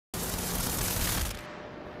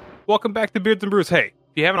Welcome back to Beards and Brews. Hey, if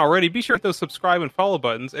you haven't already, be sure to hit those subscribe and follow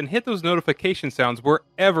buttons and hit those notification sounds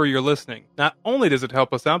wherever you're listening. Not only does it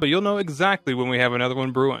help us out, but you'll know exactly when we have another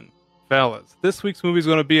one brewing. Fellas, this week's movie is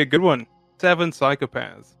going to be a good one. Seven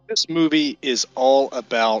Psychopaths. This movie is all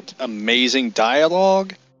about amazing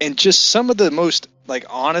dialogue and just some of the most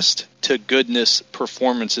honest to goodness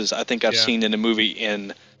performances I think I've seen in a movie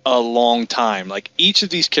in a long time. Like each of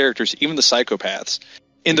these characters, even the psychopaths,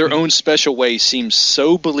 in their own special way seems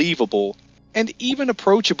so believable and even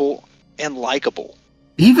approachable and likable.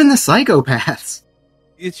 Even the psychopaths.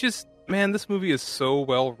 It's just, man, this movie is so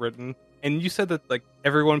well written. And you said that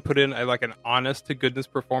everyone put in an honest to goodness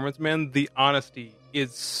performance. Man, the honesty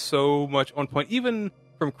is so much on point. Even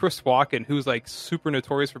from Chris Walken, who's super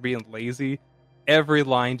notorious for being lazy, every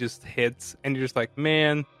line just hits, and you're just like,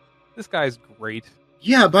 man, this guy's great.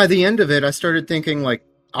 Yeah, by the end of it, I started thinking,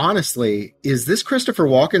 honestly, is this Christopher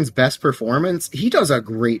Walken's best performance? He does a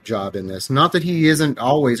great job in this. Not that he isn't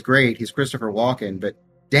always great. He's Christopher Walken, but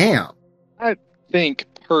damn. I think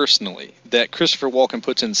personally that Christopher Walken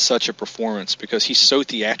puts in such a performance because he's so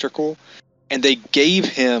theatrical, and they gave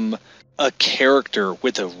him a character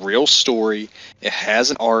with a real story. It has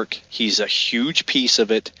an arc. He's a huge piece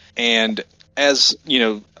of it. And as,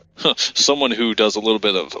 someone who does a little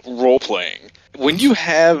bit of role playing, when you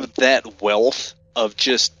have that wealth of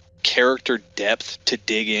just character depth to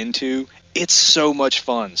dig into, it's so much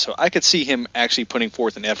fun. So I could see him actually putting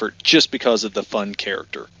forth an effort just because of the fun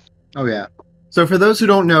character. Oh, yeah. So for those who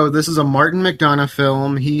don't know, this is a Martin McDonagh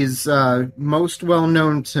film. He's most well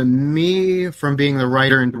known to me from being the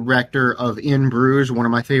writer and director of In Bruges, one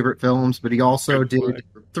of my favorite films, but he also did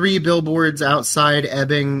 3 Billboards Outside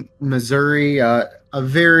Ebbing, Missouri, a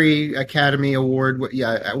very Academy Award,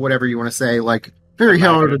 whatever you want to say, very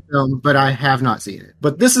hell of a film, but I have not seen it.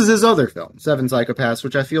 But this is his other film, Seven Psychopaths,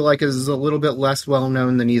 which I feel like is a little bit less well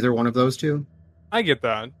known than either one of those two. I get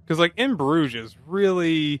that. Because In Bruges is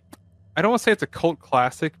really, I don't want to say it's a cult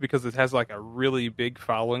classic because it has a really big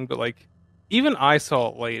following, but even I saw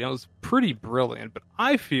it late and it was pretty brilliant, but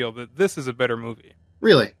I feel that this is a better movie.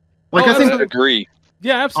 Really? I think I agree.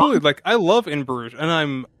 Yeah, absolutely. I love In Bruges, and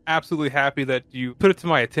I'm absolutely happy that you put it to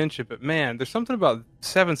my attention. But man, there's something about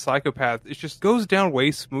Seven Psychopaths. It just goes down way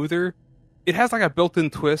smoother. It has a built-in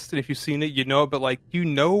twist, and if you've seen it, you know it. But you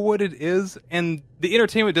know what it is, and the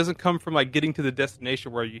entertainment doesn't come from getting to the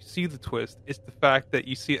destination where you see the twist. It's the fact that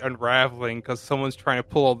you see it unraveling because someone's trying to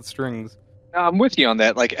pull all the strings. I'm with you on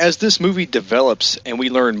that. As this movie develops and we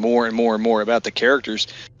learn more and more and more about the characters,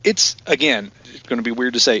 it's going to be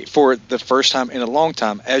weird to say, for the first time in a long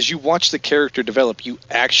time, as you watch the character develop, you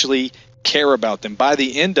actually care about them. By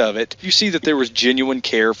the end of it, you see that there was genuine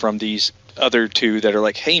care from these other two that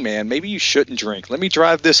are hey man, maybe you shouldn't drink. Let me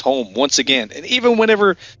drive this home once again. And even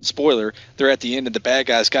whenever, spoiler, they're at the end and the bad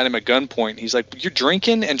guy's got him at gunpoint, he's like, you're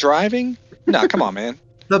drinking and driving? Nah, come on, man.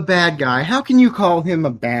 The bad guy. How can you call him a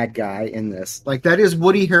bad guy in this? That is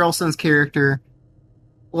Woody Harrelson's character.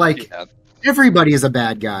 Everybody is a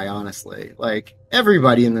bad guy, honestly.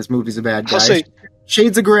 Everybody in this movie is a bad guy. I'll say,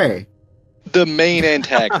 Shades of Grey. The main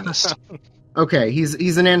antagonist. Okay,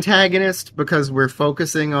 he's an antagonist because we're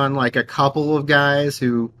focusing on a couple of guys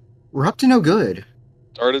who were up to no good.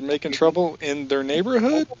 Started making trouble in their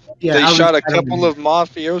neighborhood. Yeah, they shot a couple of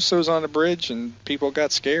mafiosos on a bridge and people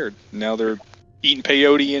got scared. Now they're eating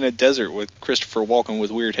peyote in a desert with Christopher Walken with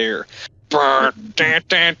weird hair. Now,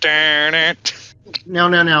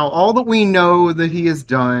 all that we know that he has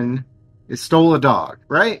done is stole a dog,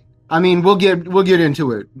 right? I mean, we'll get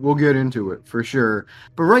into it. We'll get into it for sure.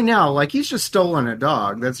 But right now, he's just stolen a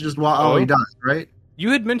dog. That's just all he does, right? You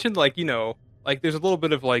had mentioned, there's a little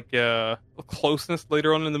bit of closeness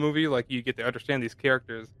later on in the movie. You get to understand these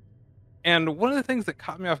characters. And one of the things that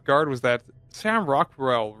caught me off guard was that Sam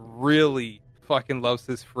Rockwell really fucking loves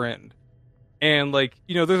his friend. And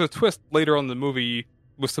there's a twist later on in the movie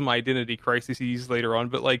with some identity crises later on,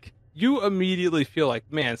 but you immediately feel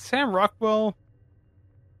man, Sam Rockwell,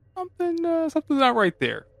 something's not right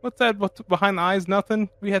there. What's that? What's behind the eyes? Nothing?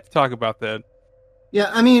 We had to talk about that. Yeah,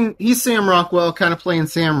 I mean, he's Sam Rockwell, kind of playing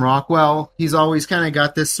Sam Rockwell. He's always kind of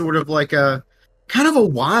got this sort of a kind of a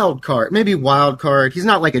wild card, maybe wild card. He's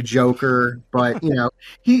not like a Joker, but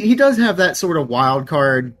he does have that sort of wild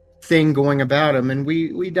card thing going about him, and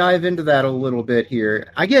we dive into that a little bit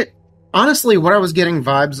here. Honestly, what I was getting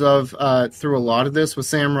vibes of through a lot of this with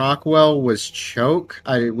Sam Rockwell was Choke,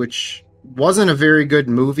 which wasn't a very good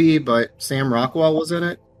movie, but Sam Rockwell was in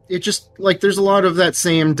it. It just, there's a lot of that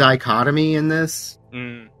same dichotomy in this.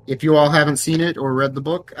 If you all haven't seen it or read the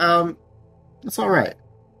book, it's all right.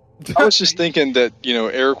 I was just thinking that,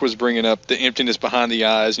 Eric was bringing up the emptiness behind the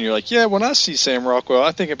eyes, and you're like, yeah, when I see Sam Rockwell,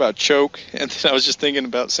 I think about choke. And then I was just thinking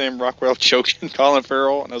about Sam Rockwell choking Colin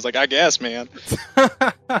Farrell, and I was like, I guess, man.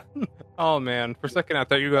 Oh, man. For a second, I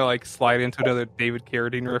thought you were going to slide into another David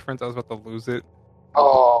Carradine reference. I was about to lose it.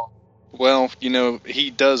 Oh. Well,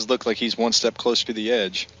 he does look like he's one step closer to the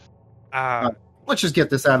edge. Let's just get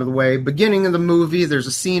this out of the way. Beginning of the movie, there's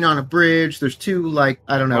a scene on a bridge. There's two,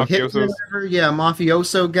 hits or whatever. Yeah,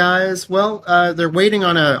 mafioso guys. Well, they're waiting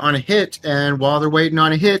on a hit, and while they're waiting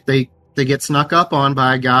on a hit, they get snuck up on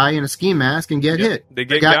by a guy in a ski mask and get hit. They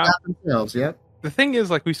got themselves, yep. The thing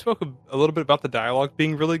is, we spoke a little bit about the dialogue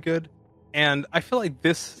being really good, and I feel like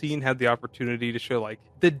this scene had the opportunity to show,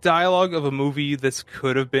 the dialogue of a movie this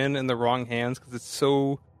could have been in the wrong hands, because it's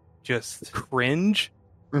so just cringe.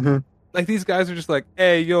 Mm-hmm. These guys are just like,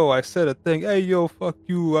 hey, yo, I said a thing. Hey, yo, fuck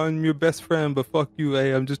you. I'm your best friend, but fuck you.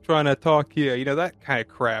 Hey, I'm just trying to talk here. That kind of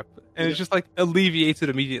crap. And It's just alleviates it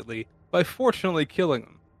immediately by fortunately killing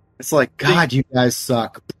them. It's like, God, you guys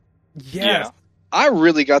suck. Yeah. I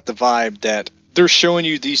really got the vibe that they're showing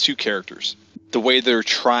you these two characters, the way they're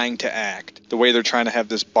trying to act, the way they're trying to have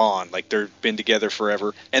this bond, like they've been together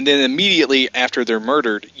forever. And then immediately after they're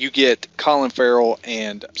murdered, you get Colin Farrell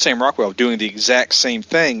and Sam Rockwell doing the exact same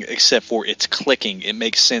thing, except for it's clicking. It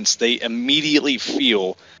makes sense. They immediately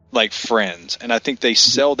feel like friends. And I think they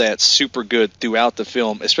sell that super good throughout the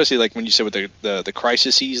film, especially when you said with the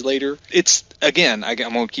crises later. It's, again, I'm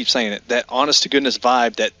going to keep saying it, that honest to goodness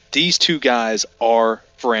vibe that these two guys are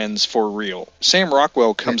friends for real. Sam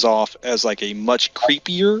Rockwell comes off as a much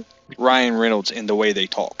creepier Ryan Reynolds in the way they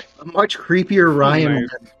talk. A much creepier Ryan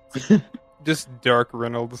Reynolds. Just dark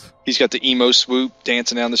Reynolds. He's got the emo swoop,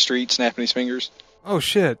 dancing down the street, snapping his fingers. Oh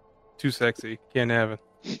shit. Too sexy. Can't have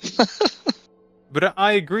it. But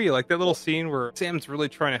I agree, that little scene where Sam's really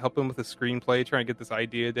trying to help him with the screenplay, trying to get this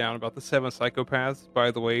idea down about the Seven Psychopaths.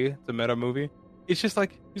 By the way, it's a meta movie. It's just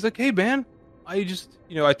he's like, hey man, I just,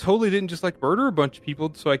 I totally didn't just murder a bunch of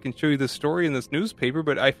people so I can show you this story in this newspaper,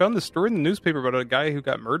 but I found this story in the newspaper about a guy who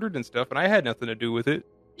got murdered and stuff, and I had nothing to do with it.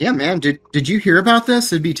 Yeah, man, did you hear about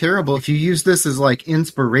this? It'd be terrible if you use this as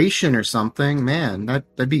inspiration or something. Man,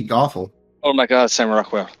 that'd be awful. Oh my God, Sam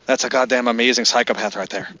Rockwell. That's a goddamn amazing psychopath right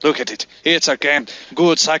there. Look at it. It's a damn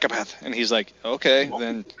good psychopath. And he's like, okay,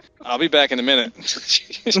 then I'll be back in a minute.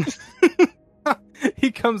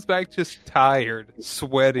 He comes back just tired,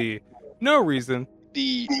 sweaty. No reason.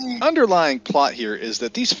 The underlying plot here is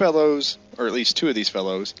that these fellows, or at least two of these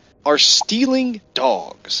fellows, are stealing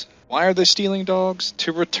dogs. Why are they stealing dogs?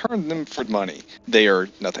 To return them for money. They are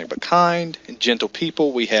nothing but kind and gentle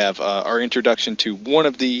people. We have our introduction to one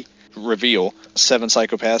of the reveal, Seven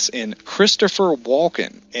Psychopaths, in Christopher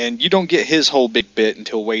Walken. And you don't get his whole big bit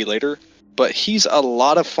until way later, but he's a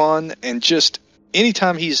lot of fun, and just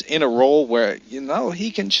anytime he's in a role where,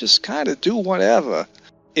 he can just kind of do whatever,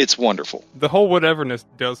 it's wonderful. The whole whateverness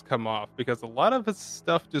does come off, because a lot of his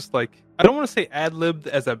stuff just I don't want to say ad-libbed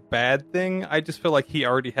as a bad thing, I just feel like he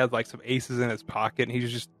already had some aces in his pocket, and he's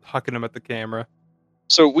just hucking them at the camera.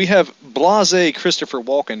 So we have blasé Christopher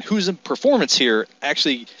Walken, whose performance here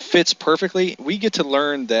actually fits perfectly. We get to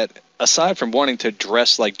learn that aside from wanting to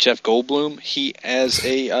dress like Jeff Goldblum, he has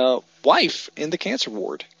a wife in the cancer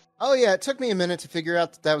ward. Oh yeah, it took me a minute to figure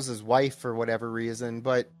out that was his wife for whatever reason,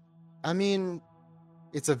 but I mean,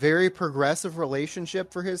 it's a very progressive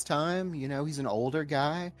relationship for his time. He's an older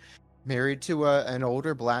guy, married to an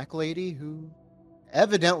older black lady who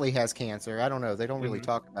evidently has cancer. I don't know. They don't really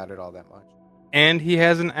talk about it all that much. And he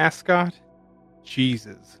has an ascot?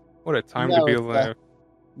 Jesus. What a time to be alive.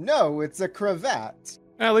 No, it's a cravat.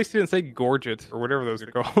 At least he didn't say gorget, or whatever those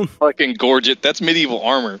are called. Fucking gorget. That's medieval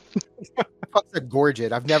armor. What's a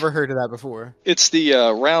gorget? I've never heard of that before. It's the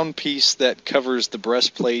round piece that covers the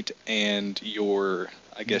breastplate and your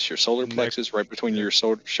solar plexus, right between your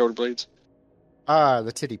shoulder blades. Ah,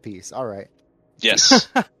 the titty piece. All right. Yes.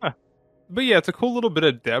 But yeah, it's a cool little bit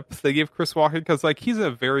of depth they give Chris Walken, because he's a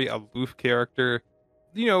very aloof character.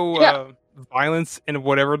 Violence and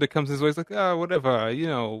whatever that comes his way, it's whatever,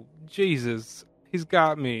 Jesus, he's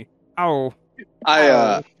got me. Ow.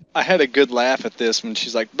 I had a good laugh at this when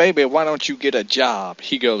she's like, baby, why don't you get a job?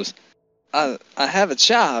 He goes, I have a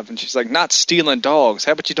job. And she's like, not stealing dogs.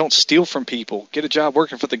 How about you don't steal from people? Get a job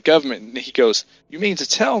working for the government. And he goes, you mean to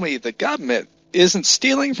tell me the government isn't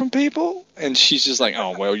stealing from people? And she's just like,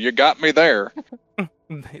 oh, well, you got me there.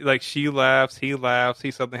 She laughs, he laughs,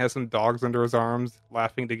 he suddenly has some dogs under his arms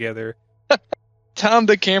laughing together. Time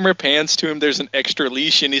the camera pans to him, there's an extra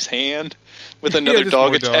leash in his hand with another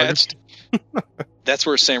dog attached. That's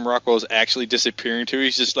where Sam Rockwell's actually disappearing to.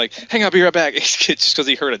 He's just like, hang on, I'll be right back. It's just because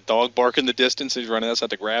he heard a dog bark in the distance. He's running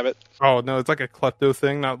outside to grab it. Oh, no, it's like a klepto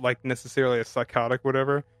thing, not like necessarily a psychotic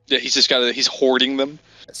whatever. Yeah, he's hoarding them.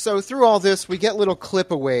 So through all this, we get little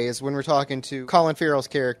clip-aways when we're talking to Colin Farrell's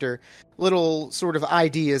character, little sort of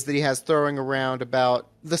ideas that he has throwing around about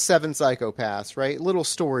the Seven Psychopaths, right? Little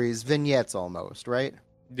stories, vignettes almost, right?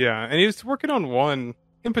 Yeah, and he was working on one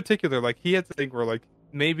in particular. Like, he had to think where, like,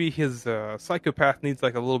 maybe his psychopath needs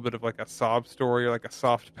like a little bit of like a sob story or like a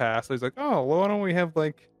soft pass. So he's like, oh, well, why don't we have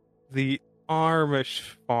like the Amish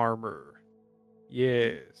farmer?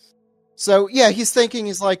 Yes. So yeah, he's thinking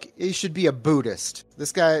he's like, he should be a Buddhist.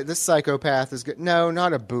 This psychopath is good. No,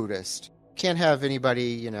 not a Buddhist. Can't have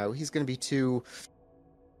anybody, he's going to be too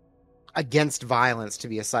against violence to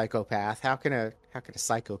be a psychopath. How can a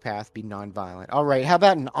psychopath be nonviolent? All right, how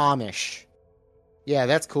about an Amish? Yeah,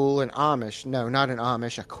 that's cool. An Amish. No, not an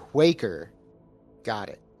Amish. A Quaker. Got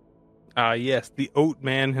it. Yes, the Oat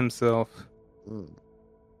Man himself.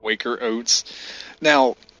 Quaker Oats.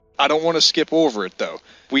 Now, I don't want to skip over it, though.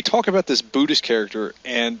 We talk about this Buddhist character,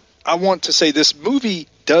 and I want to say this movie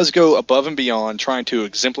does go above and beyond trying to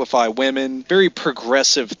exemplify women, very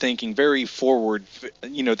progressive thinking, very forward,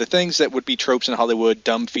 the things that would be tropes in Hollywood,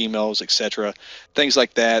 dumb females, etc., things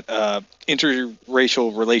like that,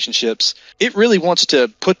 interracial relationships. It really wants to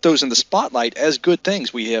put those in the spotlight as good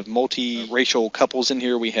things. We have multiracial couples in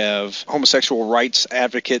here. We have homosexual rights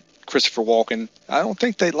advocate Christopher Walken. I don't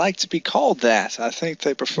think they like to be called that. I think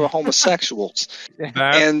they prefer homosexuals.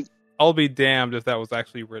 And I'll be damned if that was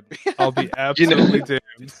actually written. I'll be absolutely damned.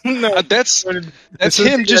 No, that's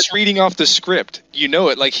him just reading off the script. You know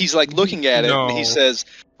it. Like, he's like looking at it and he says,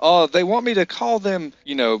 oh, they want me to call them,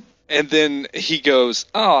 and then he goes,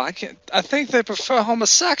 oh, I think they prefer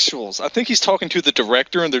homosexuals. I think he's talking to the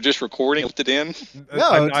director and they're just recording it in.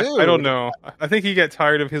 No, I don't know. I think he got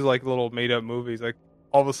tired of his like little made up movies. Like,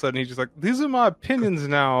 all of a sudden he's just like, these are my opinions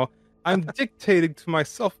now. I'm dictating to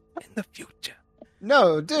myself in the future.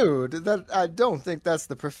 No, dude, I don't think that's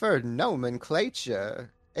the preferred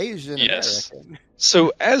nomenclature. Asian American.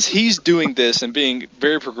 So as he's doing this and being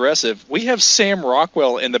very progressive, we have Sam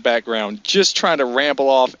Rockwell in the background just trying to ramble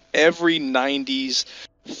off every 90s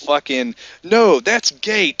fucking, no, that's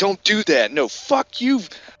gay, don't do that, no, fuck you,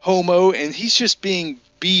 homo, and he's just being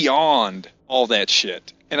beyond all that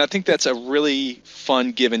shit. And I think that's a really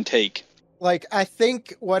fun give and take. Like, I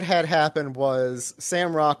think what had happened was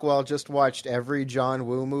Sam Rockwell just watched every John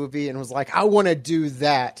Woo movie and was like, I want to do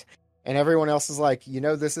that. And everyone else is like,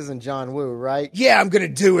 this isn't John Woo, right? Yeah, I'm going to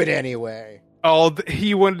do it anyway. Oh,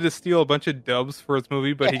 he wanted to steal a bunch of dubs for his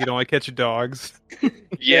movie, but he could only catch dogs.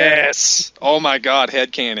 Yes! Oh my god,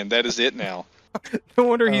 headcanon. That is it now. No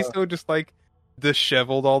wonder he's so just, like,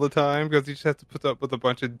 disheveled all the time, because he just has to put up with a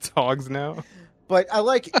bunch of dogs now. But I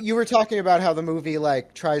like, you were talking about how the movie,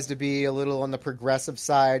 like, tries to be a little on the progressive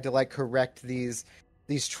side to, like, correct these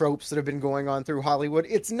tropes that have been going on through Hollywood.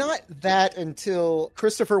 It's not that until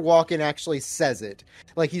Christopher Walken actually says it.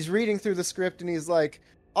 Like, he's reading through the script and he's like,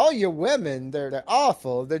 all you women, they're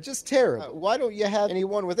awful. They're just terrible. Why don't you have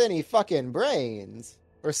anyone with any fucking brains?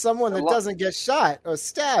 Or someone that doesn't get shot or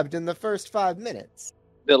stabbed in the first 5 minutes?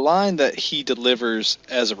 The line that he delivers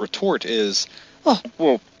as a retort is, oh,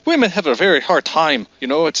 well, women have a very hard time.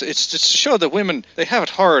 It's just to show that women, they have it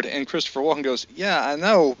hard. And Christopher Walken goes, yeah, I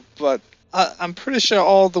know, but I'm pretty sure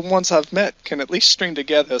all the ones I've met can at least string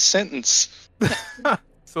together a sentence.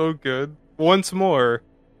 So good. Once more,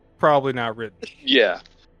 probably not written. Yeah.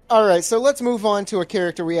 All right, so let's move on to a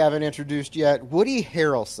character we haven't introduced yet, Woody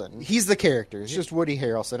Harrelson. He's the character. It's just Woody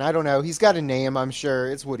Harrelson. I don't know. He's got a name, I'm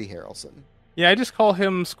sure. It's Woody Harrelson. Yeah, I just call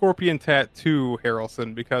him Scorpion Tattoo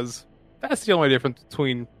Harrelson because that's the only difference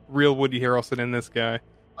between real Woody Harrelson and this guy.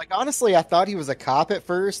 Like, honestly, I thought he was a cop at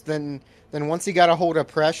first. Then once he got a hold of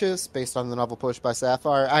Precious, based on the novel Push by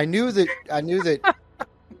Sapphire, I knew that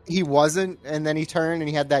he wasn't. And then he turned and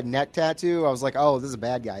he had that neck tattoo. I was like, oh, this is a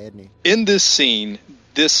bad guy, isn't he? In this scene,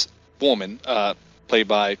 this woman, played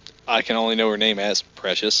by, I can only know her name as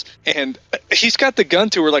Precious, and he's got the gun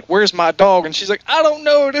to her, like, where's my dog? And she's like, I don't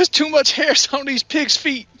know. There's too much hair on these pigs'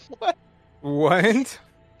 feet. What?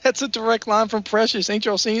 That's a direct line from Precious. Ain't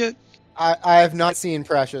y'all seen it? I have not seen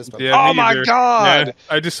Precious. But yeah, oh my god! Yeah,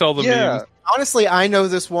 I just saw the memes. Honestly, I know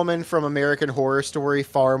this woman from American Horror Story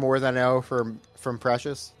far more than I know from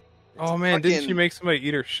Precious. Oh man, didn't she make somebody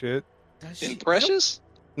eat her shit? In Precious?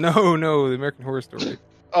 No, the American Horror Story.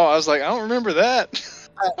 Oh, I was like, I don't remember that.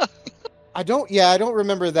 I don't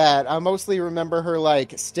remember that. I mostly remember her,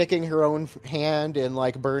 like, sticking her own hand in,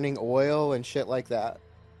 like, burning oil and shit like that.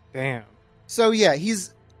 Damn. So, yeah,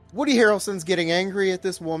 he's Woody Harrelson's getting angry at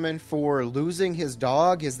this woman for losing his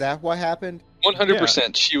dog. Is that what happened?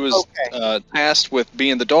 100%. She was tasked with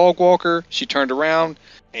being the dog walker. She turned around,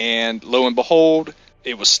 and lo and behold,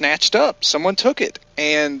 it was snatched up. Someone took it.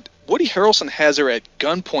 And Woody Harrelson has her at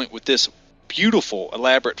gunpoint with this beautiful,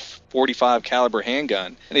 elaborate .45 caliber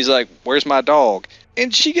handgun. And he's like, "Where's my dog?"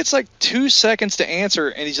 And she gets like 2 seconds to answer,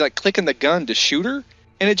 and he's like clicking the gun to shoot her.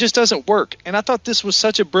 And it just doesn't work. And I thought this was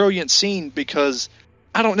such a brilliant scene because,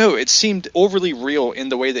 I don't know, it seemed overly real in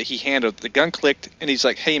the way that he handled it. The gun clicked, and he's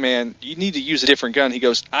like, "Hey, man, you need to use a different gun." He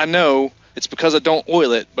goes, "I know. It's because I don't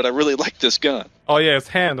oil it, but I really like this gun." Oh, yeah, it's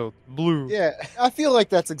handled. Blue. Yeah, I feel like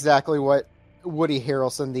that's exactly what Woody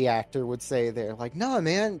Harrelson, the actor, would say there. Like, "No,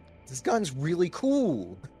 man, this gun's really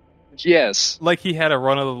cool." Yes. Like he had a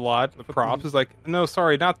run of the lot. The props is like, "No,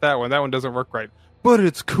 sorry, not that one. That one doesn't work right. But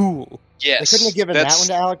it's cool." Yes. They couldn't have given that one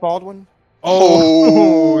to Alec Baldwin?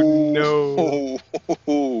 Oh,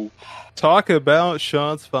 no. Talk about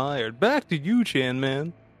shots fired. Back to you, Chan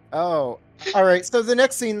Man. Oh, all right. So the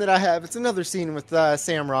next scene that I have, it's another scene with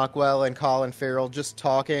Sam Rockwell and Colin Farrell just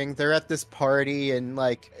talking. They're at this party, and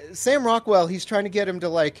like Sam Rockwell, he's trying to get him to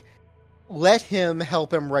like let him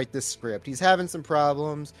help him write this script. He's having some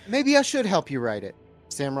problems. "Maybe I should help you write it."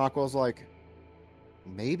 Sam Rockwell's like,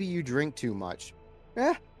 "Maybe you drink too much."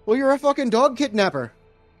 "Yeah, well, you're a fucking dog kidnapper."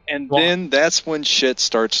 And then that's when shit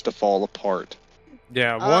starts to fall apart.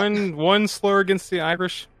 Yeah, one slur against the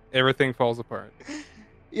Irish, everything falls apart.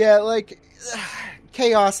 Yeah, like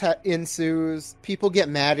chaos ensues. People get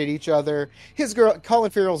mad at each other. Colin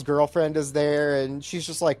Farrell's girlfriend is there, and she's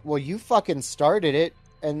just like, "Well, you fucking started it."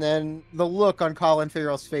 And then the look on Colin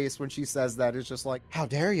Farrell's face when she says that is just like, "How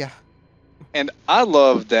dare you?" And I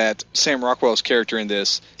love that Sam Rockwell's character in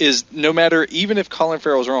this is, no matter, even if Colin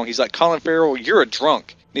Farrell's wrong, he's like, "Colin Farrell, you're a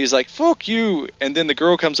drunk." And he's like, "Fuck you." And then the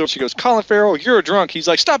girl comes over, she goes, "Colin Farrell, you're a drunk." He's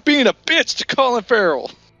like, "Stop being a bitch to Colin Farrell."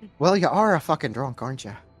 "Well, you are a fucking drunk, aren't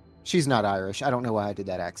you?" She's not Irish. I don't know why I did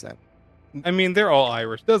that accent. I mean, they're all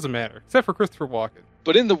Irish. Doesn't matter. Except for Christopher Walken.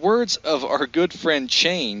 But in the words of our good friend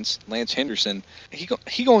Chains, Lance Henderson, he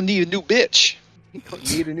gonna need a new bitch.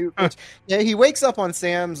 Need a new bitch. Yeah, he wakes up on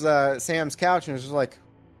Sam's couch and is just like,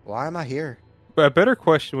 "Why am I here?" But a better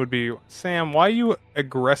question would be, Sam, why are you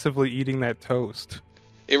aggressively eating that toast?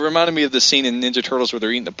 It reminded me of the scene in Ninja Turtles where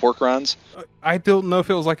they're eating the pork rinds. I don't know if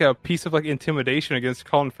it was like a piece of like intimidation against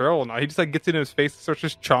Colin Farrell or not. He just like gets it in his face and starts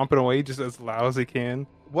just chomping away just as loud as he can.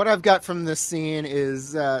 What I've got from this scene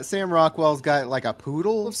is Sam Rockwell's got like a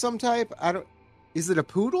poodle of some type. Is it a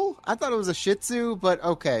poodle? I thought it was a Shih Tzu, but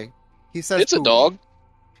okay. He says it's poodle. a dog.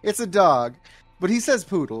 It's a dog, but he says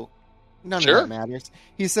poodle. None Sure. of that matters.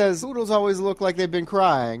 He says poodles always look like they've been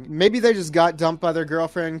crying. Maybe they just got dumped by their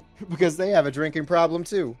girlfriend because they have a drinking problem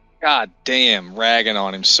too. God damn, ragging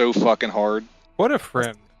on him so fucking hard. What a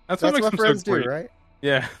friend. That's what makes him friends so great. do, right?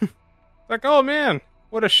 Yeah. Like, oh man,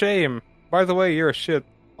 what a shame. By the way, you're a shit.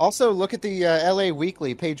 Also, look at the LA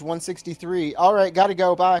Weekly, page 163. All right, gotta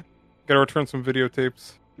go, bye. Gotta return some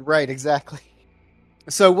videotapes. Right, exactly.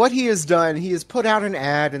 So what he has done, he has put out an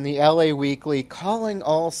ad in the LA Weekly calling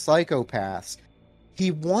all psychopaths. He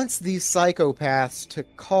wants these psychopaths to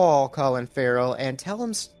call Colin Farrell and tell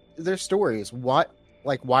him their stories. Why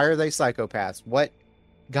are they psychopaths? What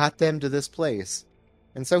got them to this place?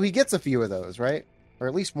 And so he gets a few of those, right? Or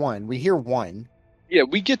at least one. We hear one. Yeah,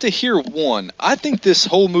 we get to hear one. I think this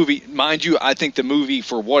whole movie, mind you, I think the movie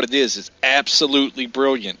for what it is absolutely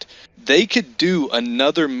brilliant. They could do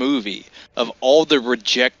another movie of all the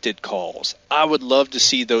rejected calls. I would love to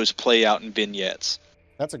see those play out in vignettes.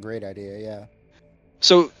 That's a great idea, yeah.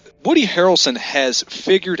 So Woody Harrelson has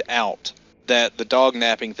figured out that the dog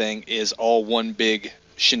napping thing is all one big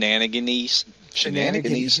shenanigans.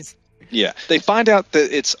 Shenanigans? Yeah. They find out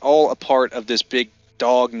that it's all a part of this big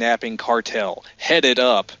dog napping cartel, headed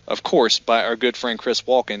up, of course, by our good friend Chris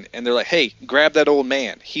Walken. And they're like, "Hey, grab that old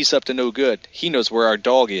man. He's up to no good. He knows where our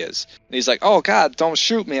dog is." And he's like, "Oh, God, don't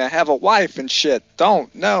shoot me. I have a wife and shit.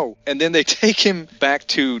 Don't, no." And then they take him back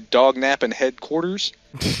to dog napping headquarters.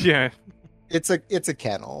 Yeah. It's a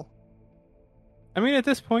kennel. I mean, at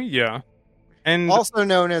this point, yeah. And Also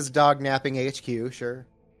known as Dog Napping HQ, sure.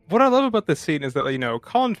 what I love about this scene is that,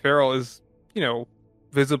 Colin Farrell is,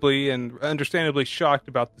 visibly and understandably shocked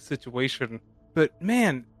about the situation. But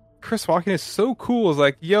man, Chris Walken is so cool. Is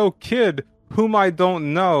like, "Yo, kid, whom I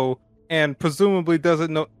don't know and presumably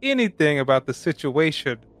doesn't know anything about the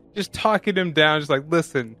situation." Just talking him down, just like,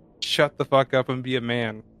 "Listen, shut the fuck up and be a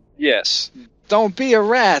man." Yes. Don't be a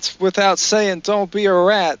rat without saying don't be a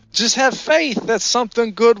rat. Just have faith that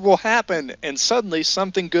something good will happen. And suddenly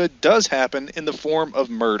something good does happen in the form of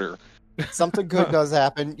murder. Something good does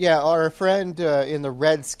happen. Yeah, our friend in the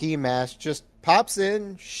red ski mask just pops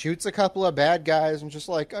in, shoots a couple of bad guys, and just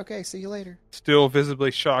like, okay, see you later. Still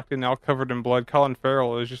visibly shocked and now covered in blood, Colin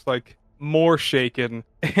Farrell is just like more shaken.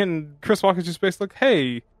 And Chris Walken's just basically like,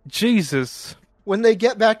 hey, Jesus. When they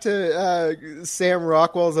get back to Sam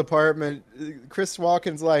Rockwell's apartment, Chris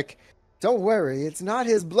Walken's like, don't worry, it's not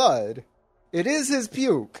his blood. It is his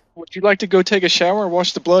puke. Would you like to go take a shower and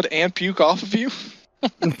wash the blood and puke off of you?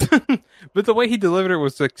 But the way he delivered it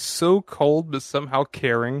was like so cold but somehow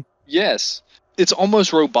caring. Yes. It's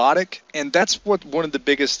almost robotic, and that's what one of the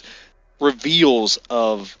biggest reveals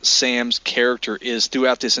of Sam's character is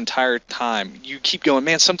throughout this entire time. You keep going,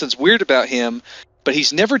 man, something's weird about him, but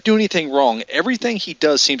he's never doing anything wrong. Everything he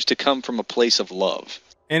does seems to come from a place of love.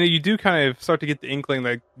 And you do kind of start to get the inkling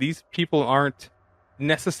that these people aren't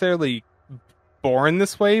necessarily born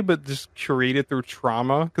this way, but just created through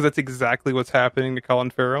trauma, because that's exactly what's happening to Colin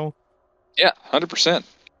Farrell. Yeah, 100%.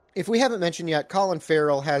 If we haven't mentioned yet, Colin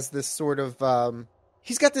Farrell has this sort of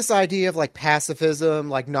he's got this idea of like pacifism,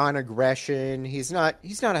 like non-aggression. He's not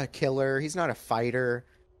a killer, he's not a fighter.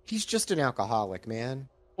 He's just an alcoholic, man.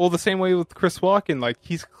 Well, the same way with Chris Walken, like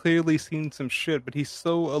he's clearly seen some shit, but he's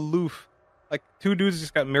so aloof. Like two dudes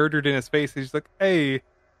just got murdered in his face. He's like, "Hey,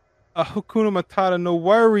 Hakuna Matata, no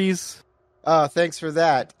worries." Thanks for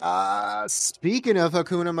that. Speaking of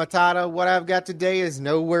Hakuna Matata, what I've got today is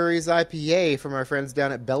No Worries IPA from our friends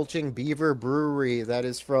down at Belching Beaver Brewery. That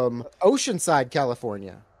is from Oceanside,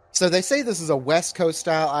 California. So they say this is a West Coast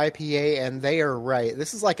style IPA, and they are right.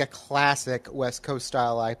 This is like a classic West Coast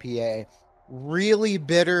style IPA. Really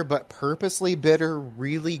bitter, but purposely bitter.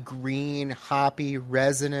 Really green, hoppy,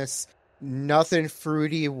 resinous. Nothing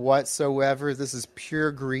fruity whatsoever. This is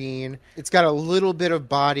pure green. It's got a little bit of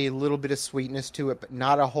body, a little bit of sweetness to it, but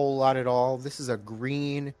not a whole lot at all. This is a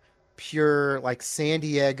green, pure, like San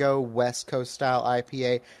Diego West Coast style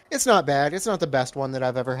IPA. It's not bad. It's not the best one that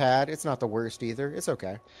I've ever had. It's not the worst either. It's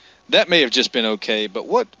okay. That may have just been okay, but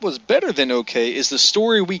what was better than okay is the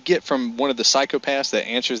story we get from one of the psychopaths that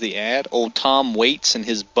answers the ad, old Tom Waits and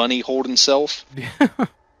his bunny holding self.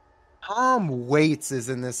 Tom Waits is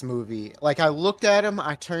in this movie. Like, I looked at him,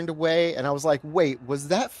 I turned away, and I was like, wait, was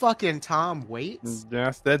that fucking Tom Waits?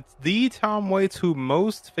 Yes, that's the Tom Waits who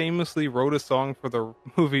most famously wrote a song for the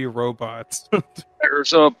movie Robots.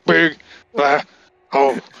 There's a big black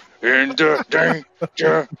hole in the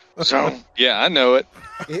danger zone. Yeah, I know it.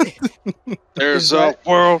 There's a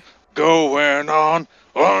world going on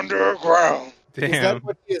underground. Damn. Is that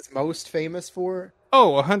what he is most famous for?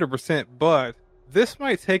 Oh, 100%, but this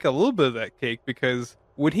might take a little bit of that cake, because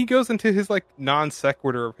when he goes into his like non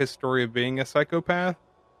sequitur of his story of being a psychopath,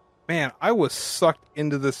 man, I was sucked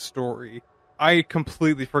into this story. I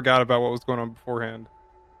completely forgot about what was going on beforehand.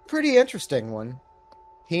 Pretty interesting one.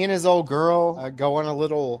 He and his old girl go on a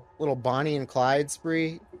little Bonnie and Clyde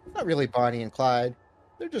spree. Not really Bonnie and Clyde.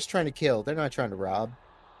 They're just trying to kill. They're not trying to rob.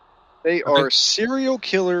 They are serial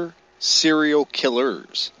killers.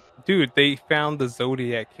 Dude, they found the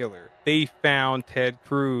Zodiac Killer. They found Ted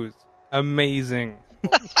Cruz. Amazing.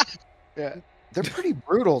 Yeah, they're pretty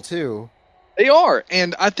brutal too. They are,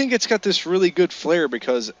 and I think it's got this really good flair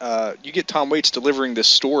because you get Tom Waits delivering this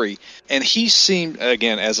story, and he seemed,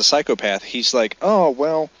 again, as a psychopath, he's like, oh,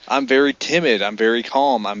 well, I'm very timid, I'm very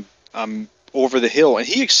calm, I'm over the hill, and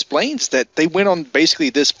he explains that they went on basically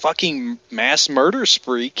this fucking mass murder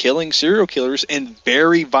spree, killing serial killers in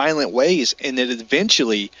very violent ways, and it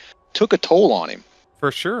eventually took a toll on him.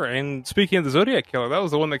 For sure, and speaking of the Zodiac Killer, that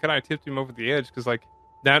was the one that kind of tipped him over the edge, because, like,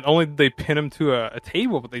 not only did they pin him to a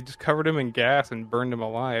table, but they just covered him in gas and burned him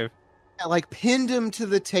alive. Yeah, like pinned him to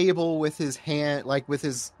the table with his hand, like with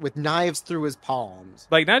knives through his palms.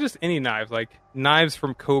 Like, not just any knives, like knives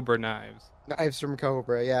from Cobra knives. Knives from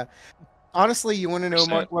Cobra, yeah. Honestly, you want to know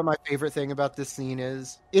what my favorite thing about this scene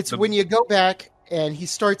is? It's when you go back and he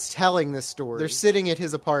starts telling this story. They're sitting at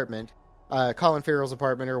his apartment, Colin Farrell's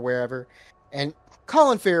apartment or wherever, and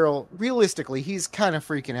Colin Farrell, realistically, he's kind of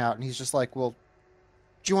freaking out, and he's just like, well,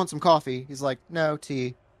 do you want some coffee? He's like, no,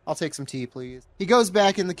 tea. I'll take some tea, please. He goes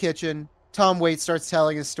back in the kitchen. Tom Waits starts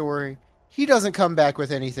telling his story. He doesn't come back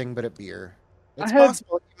with anything but a beer. It's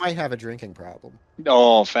possible he might have a drinking problem.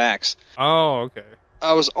 Oh, facts. Oh, okay.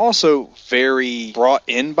 I was also very brought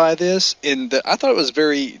in by this I thought it was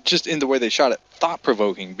very, just in the way they shot it,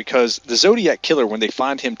 thought-provoking, because the Zodiac Killer, when they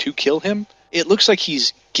find him to kill him, it looks like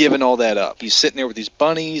he's given all that up. He's sitting there with these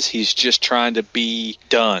bunnies. He's just trying to be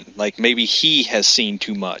done. Like maybe he has seen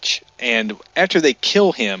too much. And after they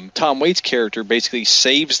kill him, Tom Waits' character basically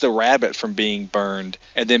saves the rabbit from being burned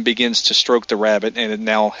and then begins to stroke the rabbit, and it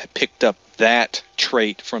now picked up that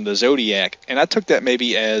trait from the Zodiac. And I took that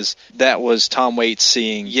maybe as that was Tom Waits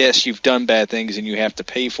seeing, yes, you've done bad things and you have to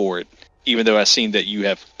pay for it, even though I've seen that you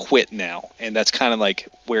have quit now. And that's kind of like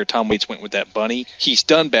where Tom Waits went with that bunny. He's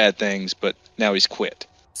done bad things, but now he's quit.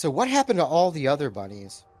 So what happened to all the other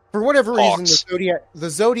bunnies? For whatever reason, the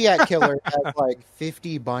Zodiac killer has like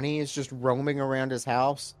 50 bunnies just roaming around his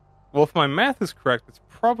house. Well, if my math is correct, it's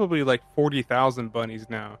probably like 40,000 bunnies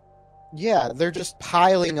now. Yeah, they're just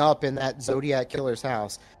piling up in that Zodiac killer's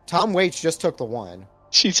house. Tom Waits just took the one.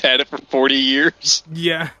 She's had it for 40 years.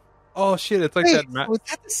 Yeah. Oh, shit, it's like Wait, that... was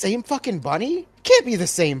that the same fucking bunny? It can't be the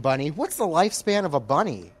same bunny. What's the lifespan of a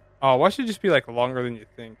bunny? Oh, why should it just be like longer than you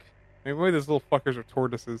think? Maybe those little fuckers are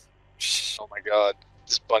tortoises. Oh my god.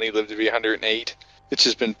 This bunny lived to be 108. It's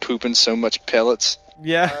just been pooping so much pellets.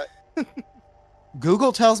 Yeah.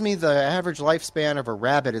 Google tells me the average lifespan of a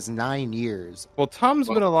rabbit is 9 years. Well, Tom's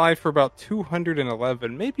been alive for about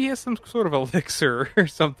 211. Maybe he has some sort of elixir or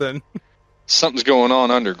something. Something's going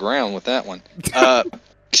on underground with that one.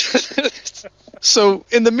 So,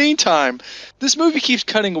 in the meantime, this movie keeps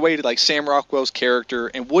cutting away to like Sam Rockwell's character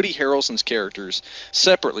and Woody Harrelson's characters,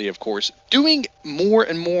 separately, of course, doing more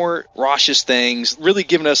and more raucous things, really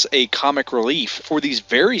giving us a comic relief for these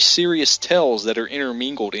very serious tales that are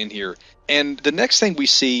intermingled in here. And the next thing we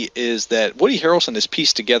see is that Woody Harrelson has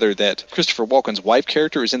pieced together that Christopher Walken's wife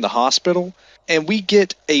character is in the hospital, and we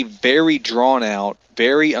get a very drawn-out,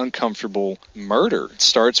 very uncomfortable murder. It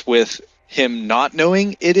starts with him not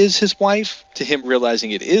knowing it is his wife, to him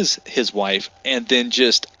realizing it is his wife, and then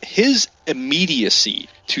just his immediacy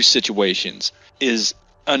to situations is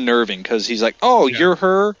unnerving, because he's like, oh, yeah. You're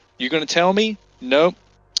her? You're going to tell me? Nope.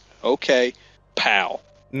 Okay. Pow.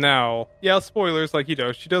 Now, yeah, spoilers, like,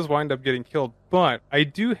 she does wind up getting killed, but I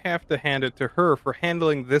do have to hand it to her for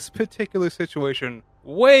handling this particular situation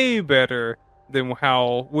way better than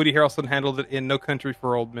how Woody Harrelson handled it in No Country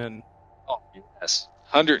for Old Men. Oh, yes.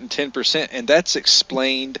 110%, and that's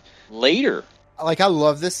explained later. Like, I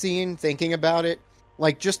love this scene, thinking about it.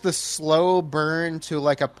 Like, just the slow burn to,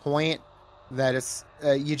 like, a point that it's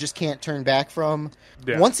you just can't turn back from.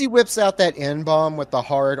 Yeah. Once he whips out that N-bomb with the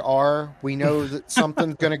hard R, we know that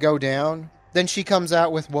something's going to go down. Then she comes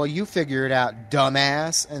out with, well, you figure it out,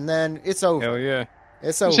 dumbass, and then it's over. Hell yeah.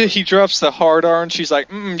 It's over. He drops the hard R, and she's like,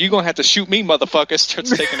 you're going to have to shoot me, motherfucker.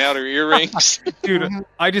 Starts taking out her earrings. Dude,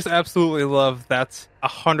 I just absolutely love that's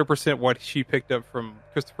 100% what she picked up from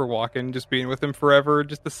Christopher Walken, just being with him forever.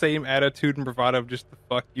 Just the same attitude and bravado of just the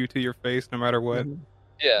fuck you to your face, no matter what.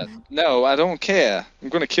 Yeah, no, I don't care. I'm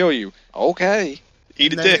going to kill you. Okay.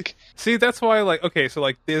 Eat a dick. See, that's why, like, okay, so,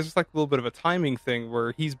 like, there's, like, a little bit of a timing thing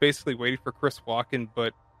where he's basically waiting for Chris Walken,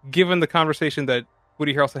 but given the conversation that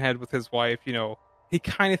Woody Harrelson had with his wife, he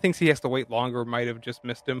kind of thinks he has to wait longer, might have just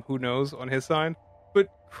missed him, who knows, on his side. But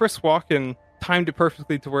Chris Walken timed it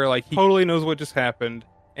perfectly to where, like, he totally knows what just happened,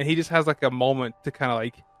 and he just has, like, a moment to kind of,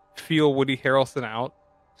 like, feel Woody Harrelson out.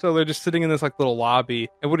 So they're just sitting in this, like, little lobby,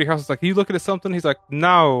 and Woody Harrelson's like, are you looking at something? He's like,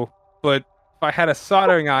 no, but if I had a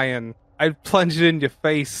soldering iron, I'd plunge it in your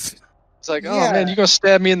face. It's like, oh, man, you're going to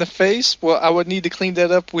stab me in the face? Well, I would need to clean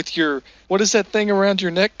that up with your... What is that thing around your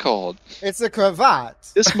neck called? It's a cravat.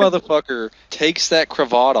 This motherfucker takes that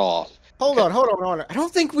cravat off. Hold on. I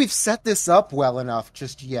don't think we've set this up well enough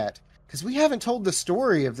just yet. Because we haven't told the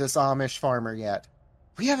story of this Amish farmer yet.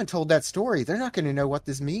 We haven't told that story. They're not going to know what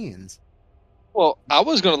this means. Well, I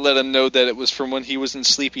was going to let him know that it was from when he was in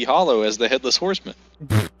Sleepy Hollow as the Headless Horseman.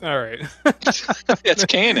 All right. That's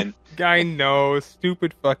canon. Guy knows.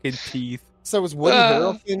 Stupid fucking teeth. So is Woody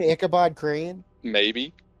Harrelson Ichabod Crane?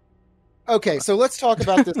 Maybe. Okay, so let's talk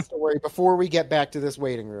about this story before we get back to this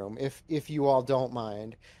waiting room, if you all don't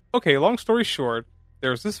mind. Okay, long story short,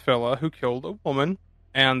 there's this fella who killed a woman,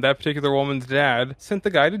 and that particular woman's dad sent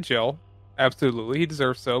the guy to jail. Absolutely, he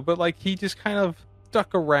deserves so, but, like, he just kind of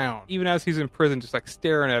stuck around, even as he's in prison, just, like,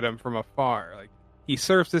 staring at him from afar. Like, he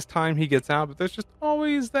serves his time, he gets out, but there's just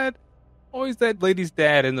always that lady's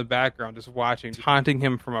dad in the background just watching, taunting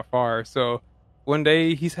him from afar. So one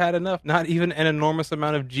day he's had enough. Not even an enormous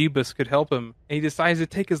amount of Jeebus could help him, and he decides to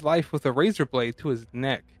take his life with a razor blade to his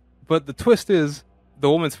neck. But the twist is, the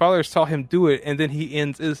woman's father saw him do it, and then he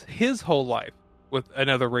ends his whole life with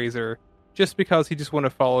another razor, just because he just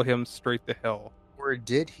wanted to follow him straight to hell. Or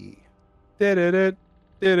did he? Did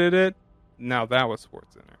it. Now that was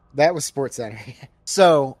SportsCenter. That was SportsCenter.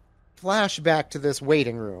 So, flashback to this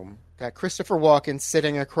waiting room. Got Christopher Walken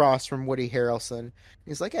sitting across from Woody Harrelson.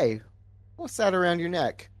 He's like, hey, what's that around your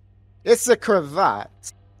neck? It's a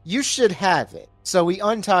cravat. You should have it. So he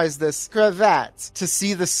unties this cravat to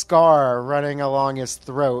see the scar running along his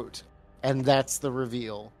throat. And that's the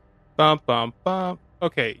reveal. Bum, bum, bum.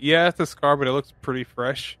 Okay, yeah, it's a scar, but it looks pretty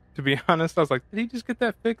fresh. To be honest, I was like, did he just get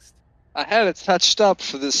that fixed? I had it touched up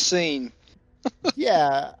for this scene.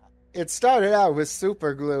 Yeah, it started out with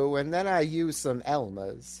super glue, and then I used some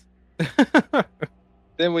Elmas.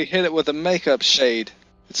 Then we hit it with a makeup shade.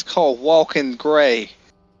 It's called Walken Gray.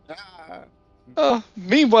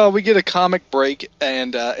 Meanwhile, we get a comic break,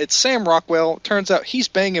 and it's Sam Rockwell. Turns out he's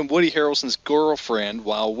banging Woody Harrelson's girlfriend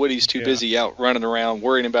while Woody's too busy out running around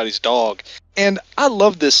worrying about his dog. And I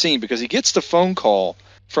love this scene because he gets the phone call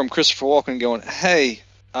from Christopher Walken going, "Hey,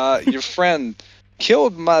 your friend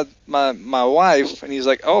killed my wife," and he's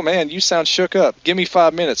like, "Oh man, you sound shook up. Give me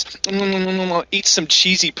 5 minutes." Eats some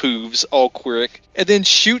cheesy poofs all quick, and then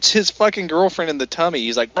shoots his fucking girlfriend in the tummy.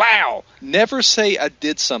 He's like, "Wow, never say I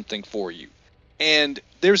did something for you." And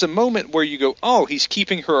there's a moment where you go, "Oh, he's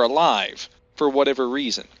keeping her alive for whatever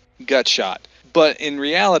reason." Gut shot. But in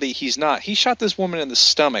reality, he's not. He shot this woman in the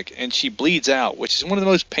stomach, and she bleeds out, which is one of the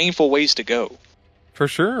most painful ways to go. For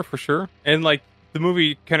sure, for sure. And like the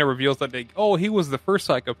movie kind of reveals that he was the first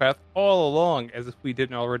psychopath all along, as if we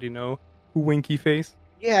didn't already know. Winky face.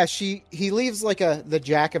 Yeah, he leaves like the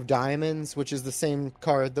Jack of Diamonds, which is the same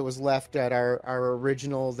card that was left at our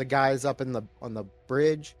original, the guys up on the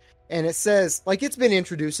bridge. And it says, like, it's been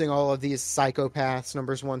introducing all of these psychopaths,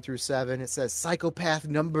 numbers 1 through 7. It says psychopath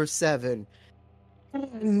number 7,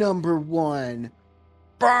 number 1.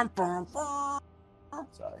 Sorry.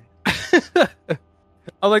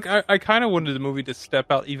 I kind of wanted the movie to step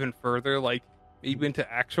out even further, like maybe into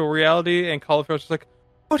actual reality, and Colin Farrell's just like,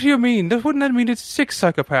 "What do you mean? Wouldn't that mean it's 6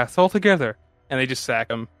 psychopaths altogether?" And they just sack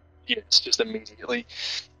him. Yes, just immediately.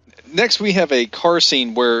 Next, we have a car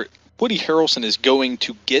scene where Woody Harrelson is going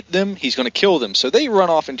to get them. He's going to kill them. So they run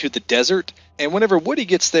off into the desert, and whenever Woody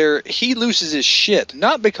gets there, he loses his shit.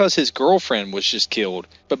 Not because his girlfriend was just killed,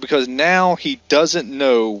 but because now he doesn't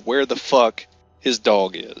know where the fuck his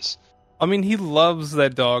dog is. I mean, he loves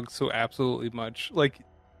that dog so absolutely much. Like,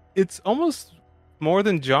 it's almost more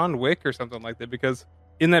than John Wick or something like that, because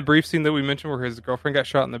in that brief scene that we mentioned where his girlfriend got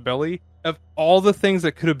shot in the belly, of all the things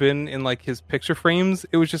that could have been in like his picture frames,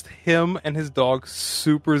 it was just him and his dog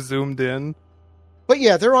super zoomed in. But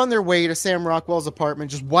yeah, they're on their way to Sam Rockwell's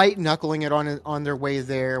apartment, just white knuckling it on their way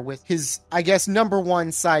there with his, I guess, number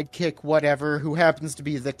 1 sidekick, whatever, who happens to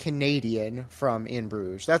be the Canadian from In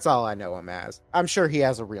Bruges. That's all I know him as. I'm sure he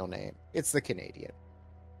has a real name. It's the Canadian.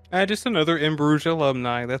 Just another In Bruges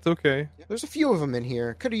alumni. That's okay. There's a few of them in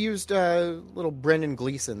here. Could have used little Brendan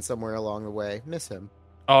Gleeson somewhere along the way. Miss him.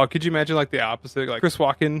 Oh, could you imagine like the opposite? Like Chris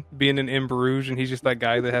Walken being in Bruges, and he's just that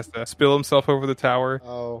guy that has to spill himself over the tower.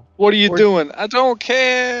 Oh. What are you doing? I don't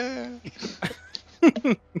care.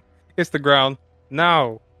 Hits the ground.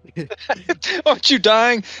 No. Aren't you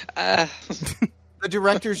dying? The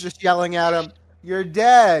director's just yelling at him, "You're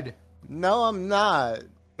dead." "No, I'm not.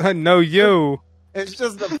 No, you. It's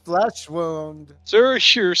just a flesh wound." "Sir,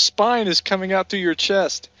 your spine is coming out through your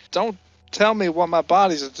chest. Don't tell me what my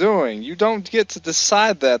body's doing. You don't get to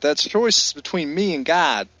decide that. That's choices between me and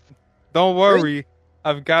God." Don't worry.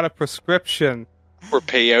 I've got a prescription. For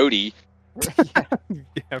peyote.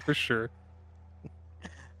 Yeah, for sure.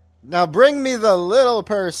 "Now bring me the little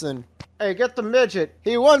person. Hey, get the midget.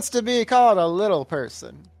 He wants to be called a little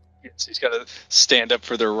person." Yes, he's got to stand up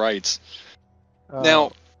for their rights.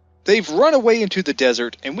 Now, they've run away into the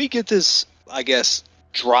desert, and we get this, I guess,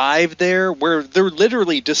 drive there where they're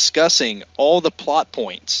literally discussing all the plot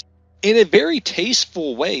points in a very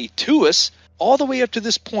tasteful way to us all the way up to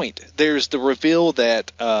this point. There's the reveal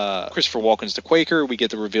that Christopher Walken's the Quaker. We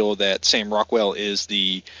get the reveal that Sam Rockwell is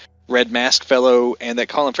the Red Mask fellow, and that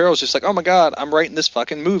Colin Farrell's just like, "Oh my god, I'm writing this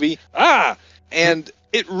fucking movie." And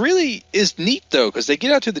it really is neat, though, because they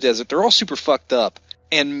get out to the desert. They're all super fucked up.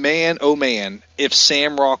 And man, oh man, if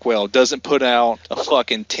Sam Rockwell doesn't put out a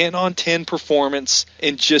fucking 10-on-10 performance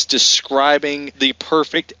in just describing the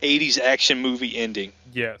perfect 80s action movie ending.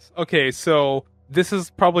 Yes. Okay, so this is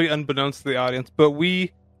probably unbeknownst to the audience, but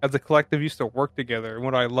we, as a collective, used to work together. And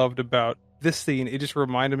what I loved about this scene, it just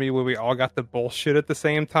reminded me when we all got the bullshit at the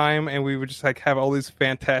same time, and we would just like have all these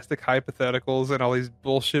fantastic hypotheticals and all these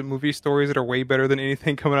bullshit movie stories that are way better than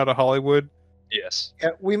anything coming out of Hollywood. Yes.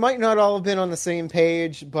 Yeah, we might not all have been on the same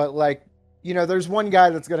page, but like, you know, there's one guy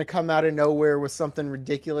that's going to come out of nowhere with something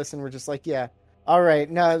ridiculous, and we're just like, yeah, all right,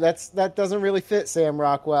 no, that doesn't really fit Sam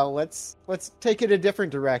Rockwell. Let's take it a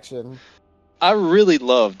different direction. I really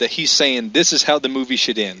love that he's saying this is how the movie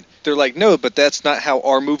should end. They're like, "No, but that's not how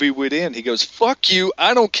our movie would end." He goes, "Fuck you,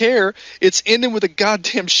 I don't care. It's ending with a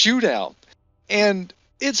goddamn shootout." And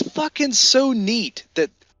it's fucking so neat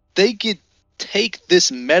that they could take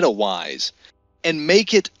this meta-wise and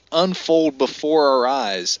make it unfold before our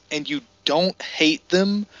eyes, and you don't hate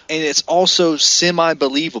them, and it's also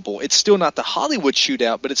semi-believable. It's still not the Hollywood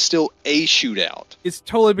shootout, but it's still a shootout. It's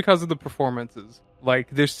totally because of the performances. Like,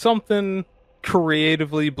 there's something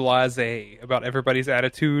creatively blasé about everybody's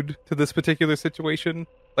attitude to this particular situation.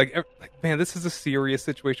 Like, man, this is a serious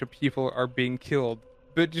situation. People are being killed.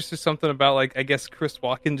 But just something about, like, I guess Chris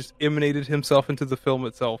Walken just emanated himself into the film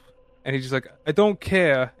itself. And he's just like, I don't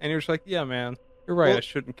care. And you're just like, yeah, man, you're right, Well, I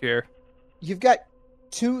shouldn't care. You've got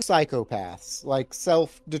two psychopaths, like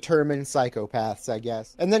self-determined psychopaths, I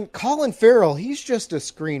guess. And then Colin Farrell, he's just a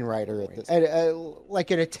screenwriter at this,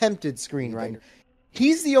 like an attempted screenwriter.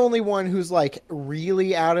 He's the only one who's like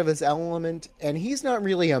really out of his element, and he's not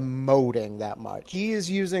really emoting that much. He is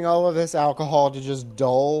using all of this alcohol to just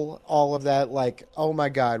dull all of that, like, oh my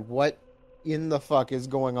god, what in the fuck is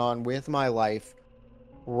going on with my life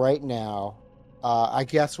right now? I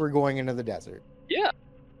guess we're going into the desert. Yeah.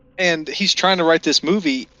 And he's trying to write this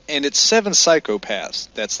movie, and it's Seven Psychopaths.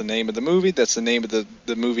 That's the name of the movie. That's the name of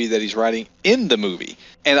the movie that he's writing in the movie.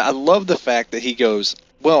 And I love the fact that he goes,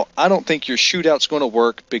 well, I don't think your shootout's going to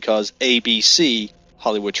work because ABC,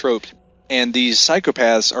 Hollywood trope, and these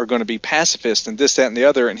psychopaths are going to be pacifists and this, that, and the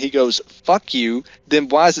other. And he goes, fuck you. Then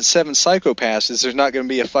why is it Seven Psychopaths? Is there not going to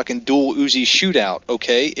be a fucking dual Uzi shootout,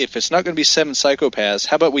 okay? If it's not going to be Seven Psychopaths,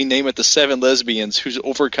 how about we name it the Seven Lesbians who's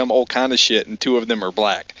overcome all kind of shit and two of them are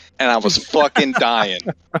black? And I was fucking dying.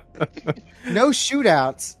 No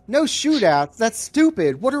shootouts. No shootouts. That's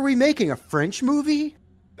stupid. What are we making, a French movie?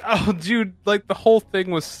 Oh, dude, like, the whole thing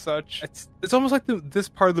was such... It's almost like this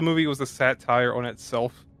part of the movie was a satire on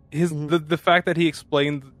itself. The fact that he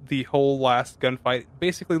explained the whole last gunfight,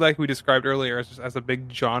 basically like we described earlier, as a big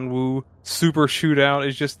John Woo super shootout,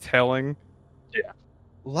 is just telling. Yeah.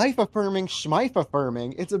 Life-affirming,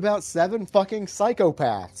 schmife-affirming. It's about seven fucking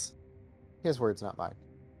psychopaths. His words, not mine.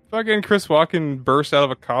 Fucking Chris Walken burst out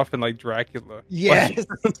of a coffin like Dracula. Yes.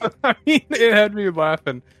 Like, I mean, it had me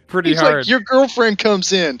laughing pretty He's hard. like, your girlfriend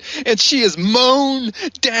comes in, and she is mown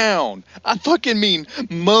down. I fucking mean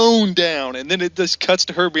mown down. And then it just cuts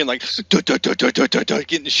to her being like,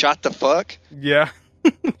 getting shot the fuck. Yeah.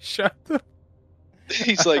 Shut the...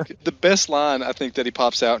 He's like, the best line, I think, that he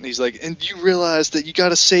pops out, and he's like, and you realize that you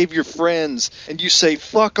gotta save your friends, and you say,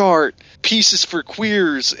 fuck art, pieces for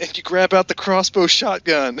queers, and you grab out the crossbow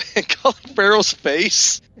shotgun, and Colin Farrell's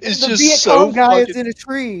face is just Viet so Cong guy fucking... is in a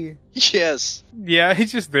tree. Yes. Yeah,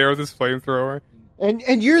 he's just there with his flamethrower.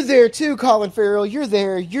 And you're there too, Colin Farrell. You're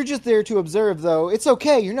there. You're just there to observe, though. It's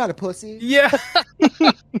okay. You're not a pussy. Yeah.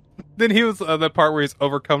 Then he was the part where he's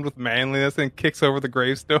overcome with manliness and kicks over the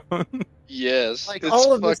gravestone. Yes. Like, it's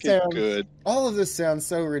all of this fucking sounds good. All of this sounds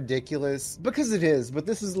so ridiculous because it is, but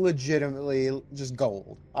this is legitimately just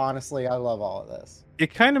gold. Honestly, I love all of this.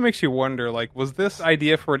 It kind of makes you wonder, like, was this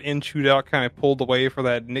idea for an in shootout kind of pulled away for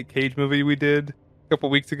that Nick Cage movie we did a couple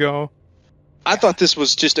weeks ago? I thought this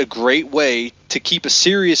was just a great way to keep a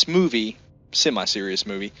serious movie, semi-serious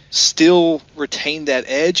movie, still retain that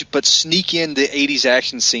edge, but sneak in the 80s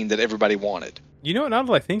action scene that everybody wanted. You know, now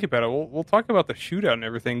that I think about it, we'll talk about the shootout and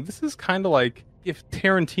everything. This is kind of like if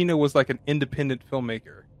Tarantino was like an independent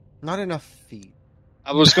filmmaker. Not enough feet.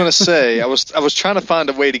 I was gonna say I was trying to find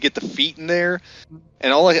a way to get the feet in there,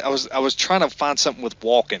 and I was trying to find something with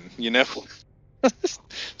walking, you know,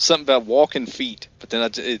 something about walking feet. But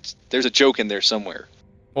then there's a joke in there somewhere.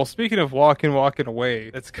 Well, speaking of walking away,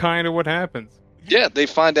 that's kind of what happens. Yeah, they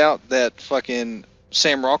find out that fucking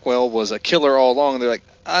Sam Rockwell was a killer all along. And they're like,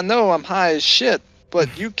 I know I'm high as shit,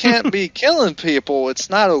 but you can't be killing people. It's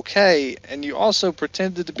not okay. And you also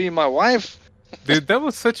pretended to be my wife. Dude, that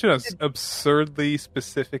was such an absurdly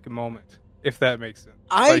specific moment, if that makes sense.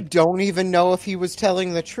 I don't even know if he was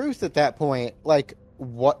telling the truth at that point. Like,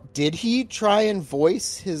 what did he try and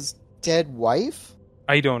voice his dead wife?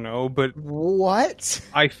 I don't know, but what?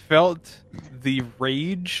 I felt the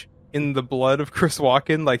rage in the blood of Chris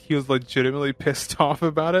Walken, like he was legitimately pissed off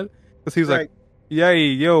about it. Because he was like, yay,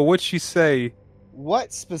 yo, what'd she say?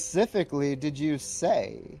 What specifically did you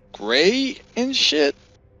say? Gray and shit.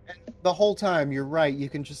 And the whole time, you're right, you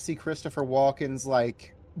can just see Christopher Walken's,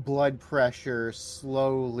 like, blood pressure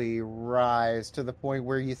slowly rise to the point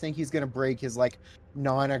where you think he's going to break his, like,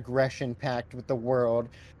 non-aggression pact with the world.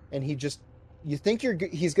 And you think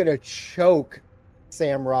he's going to choke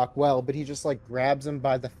Sam Rockwell, but he just, like, grabs him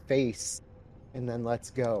by the face and then lets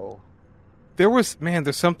go. There's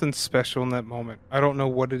something special in that moment. I don't know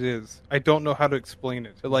what it is. I don't know how to explain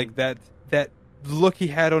it. But, like, that look he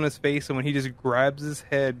had on his face, and when he just grabs his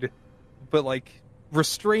head, but, like,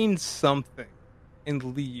 restrains something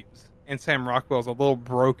and leaves. And Sam Rockwell's a little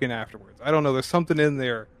broken afterwards. I don't know. There's something in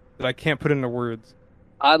there that I can't put into words.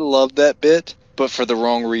 I love that bit but for the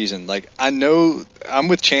wrong reason. Like, I know I'm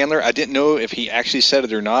with Chandler. I didn't know if he actually said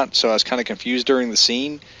it or not, so I was kind of confused during the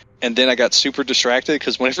scene. And then I got super distracted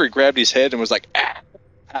because whenever he grabbed his head and was like, ah,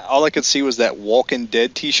 all I could see was that Walking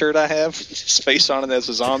Dead t-shirt I have. His face on it as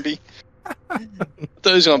a zombie. I thought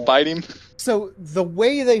he was going to bite him. So the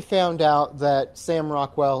way they found out that Sam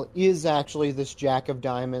Rockwell is actually this Jack of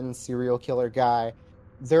Diamonds serial killer guy,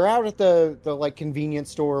 they're out at the like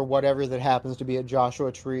convenience store or whatever that happens to be at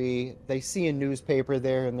Joshua Tree. They see a newspaper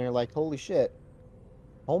there and they're like, holy shit,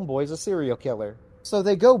 homeboy's a serial killer. So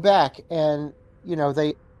they go back and, you know,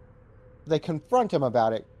 they confront him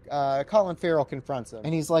about it. Colin Farrell confronts him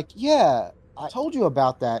and he's like, yeah, I told you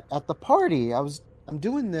about that at the party. I'm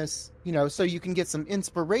doing this, you know, so you can get some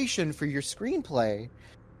inspiration for your screenplay.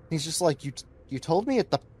 He's just like, you told me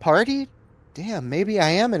at the party? Damn, maybe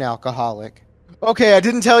I am an alcoholic. Okay, I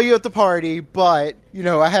didn't tell you at the party, but, you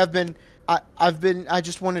know, I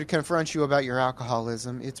just wanted to confront you about your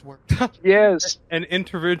alcoholism. It's worked. Yes. An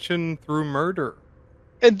intervention through murder.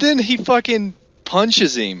 And then he fucking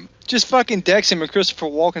punches him. Just fucking decks him, and Christopher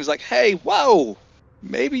Walken's like, hey, whoa,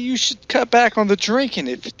 maybe you should cut back on the drinking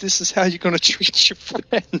if this is how you're going to treat your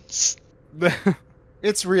friends.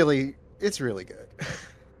 It's really good.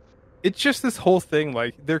 It's just this whole thing,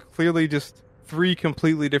 like, they're clearly just three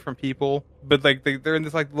completely different people, but like they're in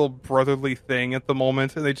this like little brotherly thing at the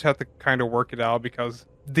moment, and they just have to kind of work it out because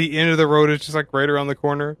the end of the road is just like right around the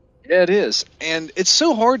corner. Yeah, it is. And it's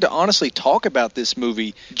so hard to honestly talk about this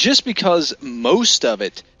movie just because most of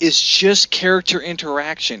it is just character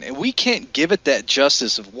interaction. And we can't give it that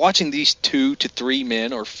justice of watching these 2 to 3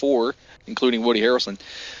 men, or 4, including Woody Harrelson,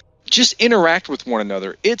 just interact with one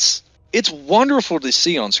another. It's wonderful to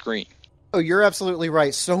see on screen. Oh, you're absolutely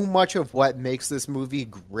right. So much of what makes this movie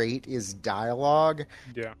great is dialogue.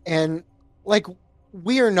 Yeah. And, like,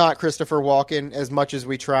 we are not Christopher Walken as much as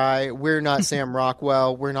we try. We're not Sam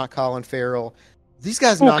Rockwell. We're not Colin Farrell. These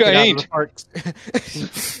guys knock it out of the park.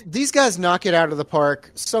 These guys knock it out of the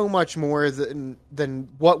park so much more than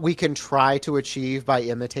what we can try to achieve by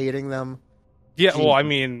imitating them. Yeah,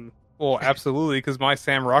 well, absolutely, because my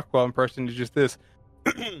Sam Rockwell impression is just this.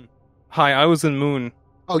 Hi, I was in Moon.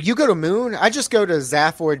 Oh, you go to Moon? I just go to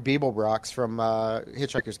Zaphoid Beeblebrox from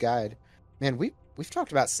Hitchhiker's Guide. Man, we've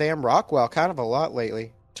talked about Sam Rockwell kind of a lot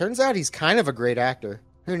lately. Turns out he's kind of a great actor.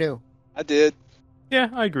 Who knew? I did. Yeah,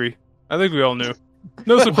 I agree. I think we all knew.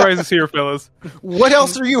 No surprises here, fellas. What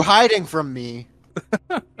else are you hiding from me?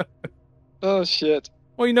 Oh, shit.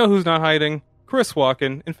 Well, you know who's not hiding? Chris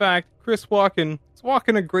Walken. In fact, Chris Walken is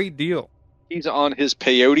walking a great deal. He's on his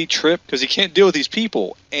peyote trip because he can't deal with these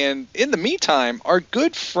people. And in the meantime, our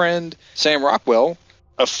good friend Sam Rockwell,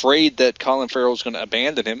 afraid that Colin Farrell is going to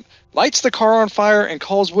abandon him, lights the car on fire and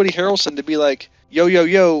calls Woody Harrelson to be like, yo, yo,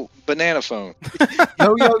 yo, banana phone.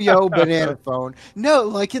 Yo, yo, yo, banana phone. No,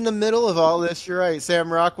 like in the middle of all this, you're right.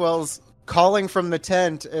 Sam Rockwell's calling from the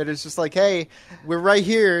tent, and it's just like, hey, we're right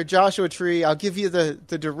here, Joshua Tree. I'll give you the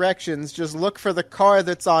directions. Just look for the car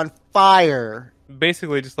that's on fire.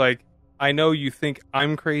 Basically, just like, I know you think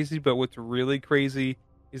I'm crazy, but what's really crazy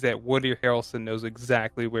is that Woody Harrelson knows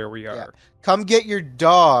exactly where we are. Yeah. Come get your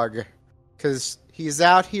dog, because he's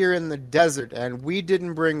out here in the desert, and we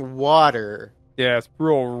didn't bring water. Yeah, it's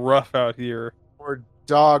real rough out here. Or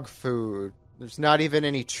dog food. There's not even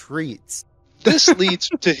any treats. This leads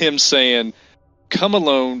to him saying, come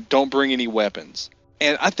alone, don't bring any weapons.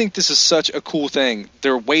 And I think this is such a cool thing.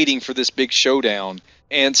 They're waiting for this big showdown.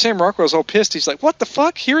 And Sam Rockwell's all pissed. He's like, what the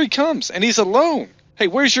fuck? Here he comes. And he's alone. Hey,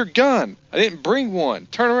 where's your gun? I didn't bring one.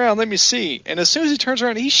 Turn around, let me see. And as soon as he turns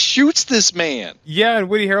around, he shoots this man. Yeah, and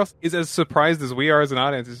Woody Harrelson is as surprised as we are as an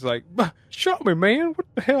audience. He's like, shot me, man. What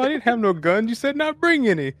the hell? I didn't have no gun. You said not bring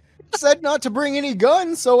any. Said not to bring any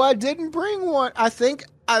guns, so I didn't bring one. I think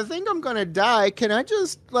I'm gonna die. Can I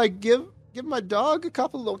just like give my dog a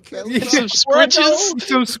couple little kills? Some scritches?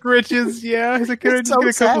 Some scritches, yeah. He's like, can I just so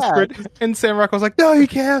get a couple sad. scritches? And Sam Rockwell's like, no, you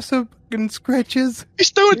can't have some fucking scritches. He's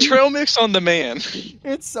throwing trail mix on the man.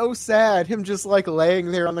 It's so sad. Him just like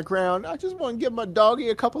laying there on the ground. I just want to give my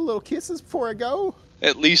doggy a couple little kisses before I go.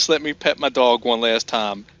 At least let me pet my dog one last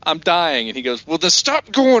time. I'm dying. And he goes, well, then stop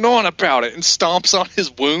going on about it, and stomps on his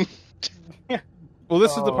wound. Well,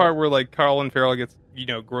 this is the part where like Colin Farrell gets,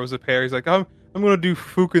 grows a pair. He's like, I'm going to do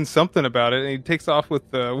fucking something about it. And he takes off with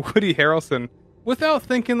Woody Harrelson without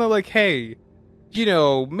thinking that, like, hey,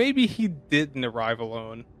 maybe he didn't arrive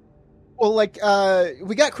alone. Well, like,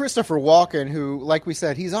 we got Christopher Walken, who, like we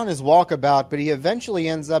said, he's on his walkabout, but he eventually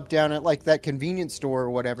ends up down at, like, that convenience store or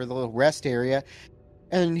whatever, the little rest area.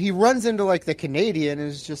 And he runs into, like, the Canadian and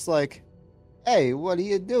is just like, hey, what are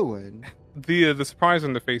you doing? The surprise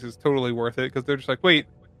on the face is totally worth it, because they're just like, wait,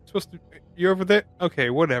 You over there? Okay,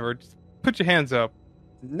 whatever. Just put your hands up.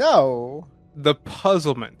 No. The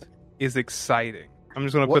puzzlement is exciting. I'm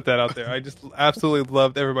just going to put that out there. I just absolutely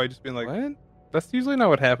loved everybody just being like, what? That's usually not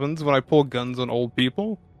what happens when I pull guns on old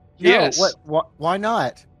people. Yes. No, what? Why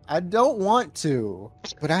not? I don't want to,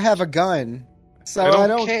 but I have a gun, so I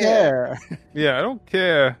don't care. Yeah, I don't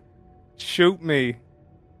care. Shoot me,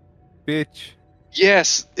 bitch.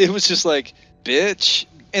 Yes, it was just like, bitch.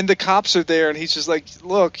 And the cops are there, and he's just like,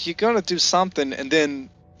 look, you're going to do something. And then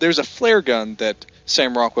there's a flare gun that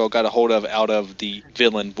Sam Rockwell got a hold of out of the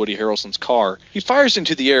villain Woody Harrelson's car. He fires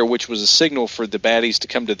into the air, which was a signal for the baddies to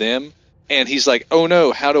come to them. And he's like, oh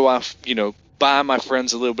no, how do I, buy my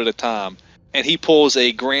friends a little bit of time? And he pulls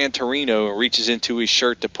a Gran Torino and reaches into his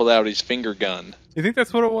shirt to pull out his finger gun. You think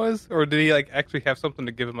that's what it was? Or did he actually have something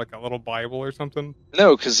to give him, like a little Bible or something?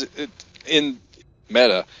 No, because in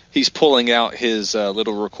meta, he's pulling out his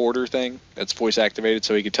little recorder thing that's voice activated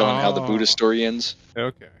so he can tell him how the Buddha story ends.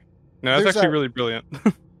 Okay. No, that's actually really brilliant.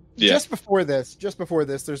 Yeah. Just before this,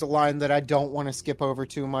 there's a line that I don't want to skip over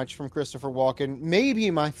too much from Christopher Walken.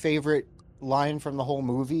 Maybe my favorite line from the whole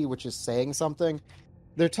movie, which is saying something.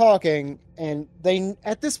 They're talking, and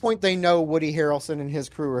at this point they know Woody Harrelson and his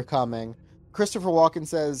crew are coming. Christopher Walken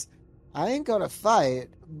says, I ain't gonna fight,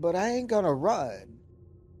 but I ain't gonna run.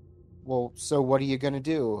 Well, so what are you gonna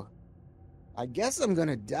do? I guess I'm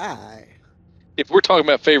gonna die. If we're talking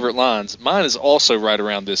about favorite lines, mine is also right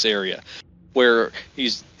around this area, where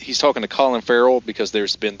he's talking to Colin Farrell because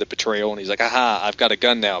there's been the betrayal, and he's like, aha, I've got a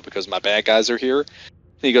gun now because my bad guys are here. And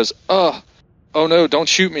he goes, oh no, don't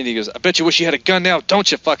shoot me. And he goes, I bet you wish you had a gun now, don't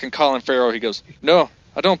you, fucking Colin Farrell? He goes, no,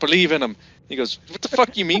 I don't believe in him. He goes, what the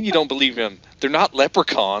fuck you mean you don't believe in him? They're not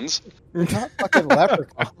leprechauns. They're not fucking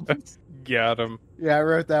leprechauns. Got him. Yeah, I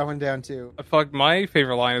wrote that one down too. My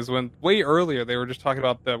favorite line is when, way earlier, they were just talking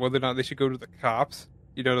about whether or not they should go to the cops,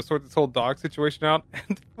 to sort this whole dog situation out.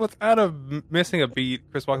 And without missing a beat,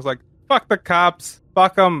 Chris Walken's like, fuck the cops.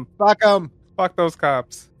 Fuck them. Fuck them. Fuck those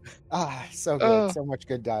cops. Ah, so good. So much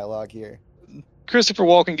good dialogue here. Christopher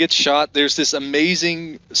Walken gets shot. There's this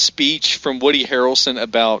amazing speech from Woody Harrelson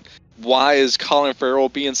about why is Colin Farrell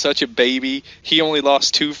being such a baby? He only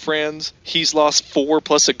lost 2 friends. He's lost 4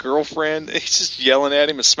 plus a girlfriend. He's just yelling at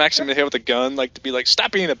him and smacks him in the head with a gun, like to be like,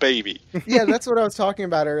 stop being a baby. Yeah, that's what I was talking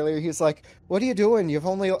about earlier. He's like, what are you doing?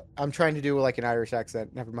 I'm trying to do like an Irish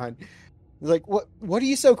accent. Never mind. He's like, what are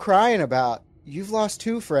you so crying about? You've lost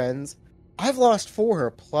 2 friends. I've lost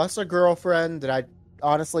 4 plus a girlfriend that I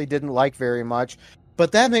honestly didn't like very much.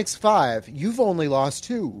 But that makes 5. You've only lost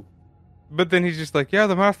 2. But then he's just like, yeah,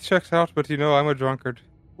 the math checks out, but I'm a drunkard.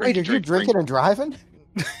 Wait, are you drinking and driving?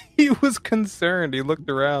 He was concerned. He looked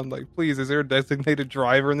around like, please, is there a designated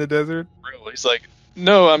driver in the desert? Really? He's like,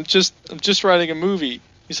 no, I'm just writing a movie.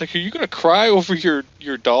 He's like, are you going to cry over your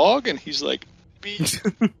dog? And he's like, beat.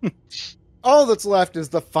 All that's left is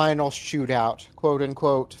the final shootout, quote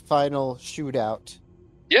unquote, final shootout.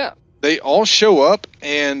 Yeah. They all show up,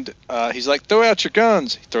 and he's like, throw out your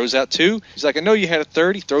guns. He throws out 2. He's like, I know you had a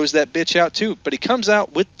 3rd. He throws that bitch out, too. But he comes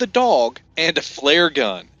out with the dog and a flare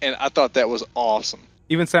gun. And I thought that was awesome.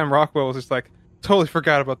 Even Sam Rockwell was just like, totally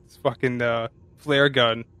forgot about this fucking flare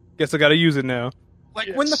gun. Guess I gotta use it now.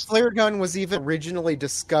 Like, when the flare gun was even originally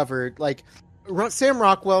discovered, like, Sam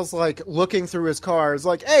Rockwell's, like, looking through his car. Is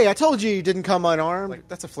like, hey, I told you didn't come unarmed. Like,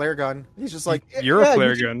 that's a flare gun. He's just like, you're a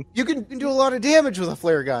flare gun. You can do a lot of damage with a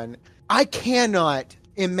flare gun. I cannot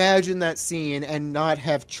imagine that scene and not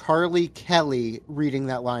have Charlie Kelly reading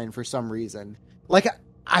that line for some reason. Like,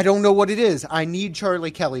 I don't know what it is. I need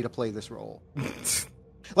Charlie Kelly to play this role.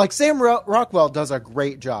 Like, Sam Rockwell does a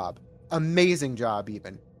great job. Amazing job,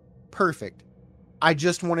 even. Perfect. I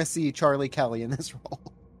just want to see Charlie Kelly in this role.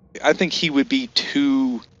 I think he would be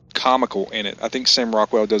too comical in it. I think Sam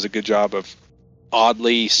Rockwell does a good job of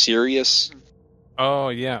oddly serious. Oh,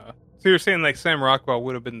 yeah. So you're saying, like, Sam Rockwell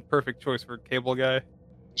would have been the perfect choice for Cable Guy?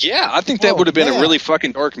 Yeah, I think that would have been a really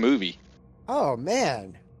fucking dark movie. Oh,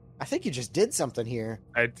 man. I think you just did something here.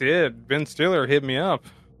 I did. Ben Stiller hit me up.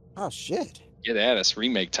 Oh, shit. Get at us,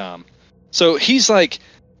 remake time. So he's like,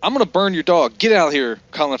 I'm going to burn your dog. Get out of here.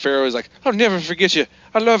 Colin Farrell is like, I'll never forget you.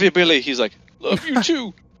 I love you, Billy. He's like, love you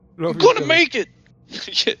too. I'm going to make it.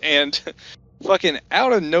 And fucking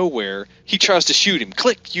out of nowhere, he tries to shoot him.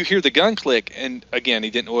 Click. You hear the gun click. And again,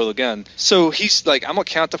 he didn't oil the gun. So he's like, I'm going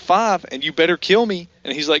to count to 5 and you better kill me.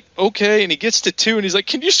 And he's like, okay. And he gets to 2 and he's like,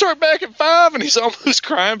 can you start back at 5? And he's almost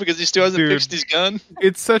crying because he still hasn't fixed his gun.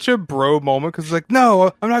 It's such a bro moment because it's like,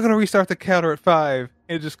 no, I'm not going to restart the counter at 5.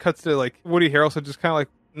 And it just cuts to like Woody Harrelson just kind of like,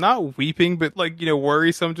 not weeping, but like,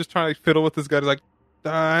 worrisome, just trying to fiddle with this guy. He's like,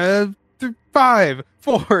 5,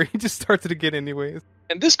 4. He just starts it again anyways.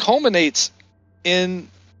 And this culminates in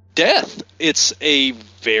death. It's a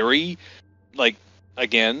very, like,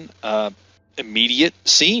 again, immediate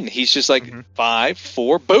scene. He's just like 5,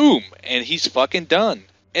 4, boom, and he's fucking done.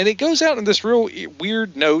 And it goes out in this real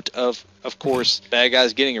weird note of course, bad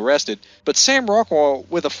guys getting arrested, but Sam Rockwell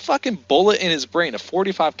with a fucking bullet in his brain, a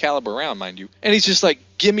 .45 caliber round, mind you, and he's just like,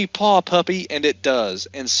 "Give me paw, puppy," and it does.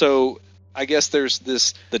 And so I guess there's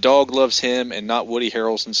this: the dog loves him and not Woody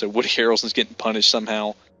Harrelson, so Woody Harrelson's getting punished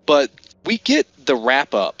somehow. But we get the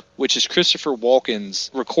wrap up, which is Christopher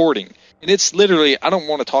Walken's recording. And it's literally, I don't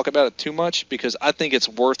want to talk about it too much because I think it's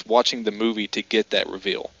worth watching the movie to get that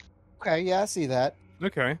reveal. Okay, yeah, I see that.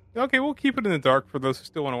 Okay, we'll keep it in the dark for those who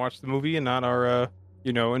still want to watch the movie and not our,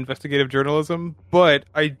 investigative journalism. But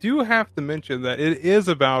I do have to mention that it is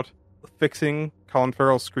about fixing Colin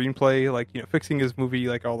Farrell's screenplay, like, fixing his movie,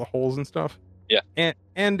 like all the holes and stuff. Yeah.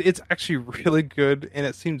 And it's actually really good, and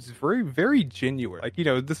it seems very, very genuine. Like,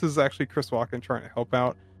 this is actually Chris Walken trying to help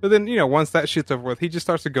out. But then, once that shit's over with, he just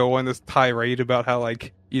starts to go on this tirade about how,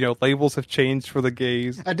 like, labels have changed for the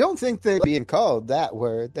gays. I don't think they're being called that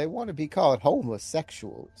word. They want to be called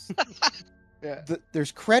homosexuals. Yeah.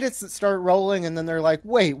 There's credits that start rolling, and then they're like,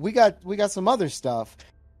 wait, we got some other stuff.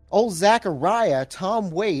 Old Zachariah, Tom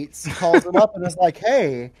Waits, calls him up and is like,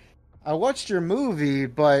 hey, I watched your movie,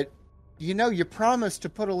 but, you promised to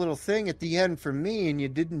put a little thing at the end for me, and you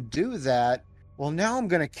didn't do that. Well, now I'm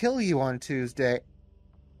going to kill you on Tuesday.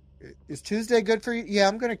 Is Tuesday good for you? Yeah,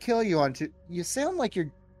 I'm going to kill you on Tuesday. You sound like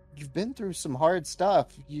you've been through some hard stuff.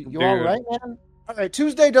 You all right, man? All right,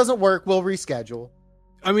 Tuesday doesn't work. We'll reschedule.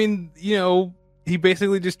 I mean, he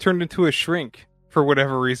basically just turned into a shrink for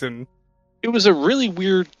whatever reason. It was a really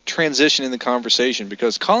weird transition in the conversation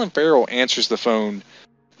because Colin Farrell answers the phone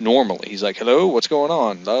normally. He's like, hello, what's going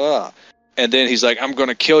on? La, la, la. And then he's like, I'm going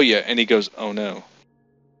to kill you. And he goes, oh no,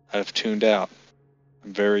 I've tuned out.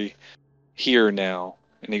 I'm very here now.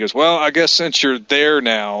 And he goes, well, I guess since you're there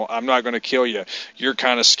now, I'm not going to kill you. You're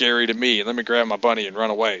kind of scary to me. Let me grab my bunny and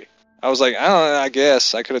run away. I was like, I don't know, I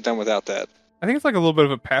guess I could have done without that. I think it's like a little bit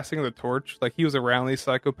of a passing of the torch. Like, he was around these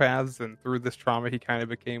psychopaths, and through this trauma, he kind of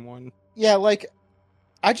became one. Yeah, like,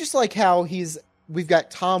 I just like how we've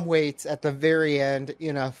got Tom Waits at the very end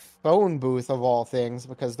in a phone booth of all things,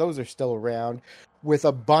 because those are still around, with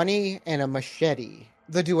a bunny and a machete.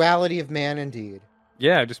 The duality of man indeed.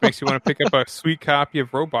 Yeah, it just makes you want to pick up a sweet copy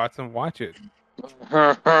of Robots and watch it.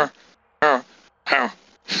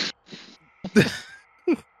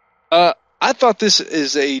 I thought this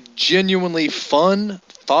is a genuinely fun,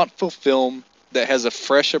 thoughtful film that has a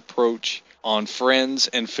fresh approach on friends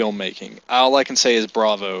and filmmaking. All I can say is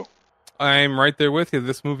bravo. I'm right there with you.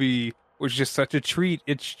 This movie was just such a treat.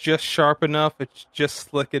 It's just sharp enough. It's just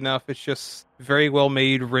slick enough. It's just very well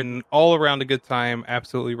made, written, all around a good time.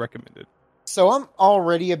 Absolutely recommended. So I'm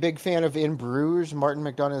already a big fan of In Bruges, Martin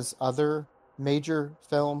McDonagh's other major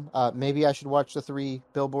film. Maybe I should watch the 3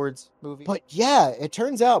 Billboards movie. But yeah, it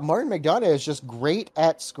turns out Martin McDonagh is just great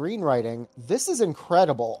at screenwriting. This is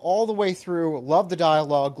incredible all the way through. Love the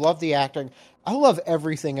dialogue, love the acting. I love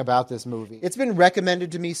everything about this movie. It's been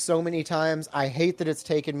recommended to me so many times. I hate that it's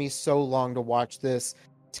taken me so long to watch this.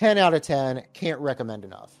 10 out of 10. Can't recommend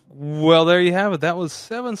enough. Well, there you have it. That was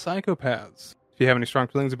Seven Psychopaths. If you have any strong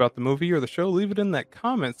feelings about the movie or the show, leave it in that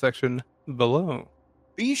comment section below.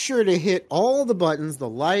 Be sure to hit all the buttons, the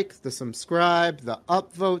like, the subscribe, the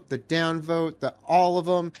upvote, the downvote, all of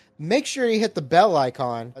them. Make sure you hit the bell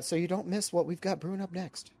icon so you don't miss what we've got brewing up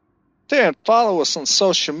next. And follow us on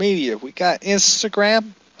social media. We got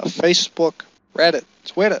Instagram, Facebook, Reddit,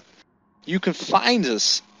 Twitter. You can find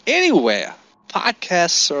us anywhere.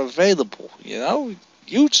 Podcasts are available,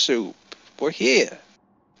 YouTube. We're here.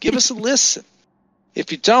 Give us a listen.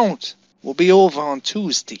 If you don't, we'll be over on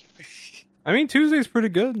Tuesday. I mean, Tuesday's pretty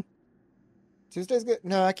good. Tuesday's good?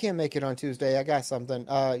 No, I can't make it on Tuesday. I got something.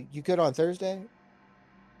 You good on Thursday?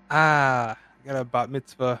 I got a bat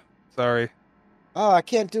mitzvah. Sorry. Oh, I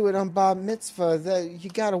can't do it on Bar Mitzvah. You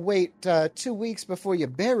gotta wait 2 weeks before you're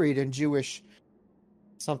buried in Jewish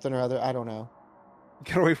something or other. I don't know.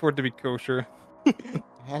 You gotta wait for it to be kosher.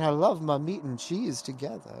 And I love my meat and cheese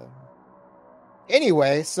together.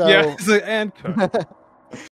 Anyway, so... Yeah, and cut.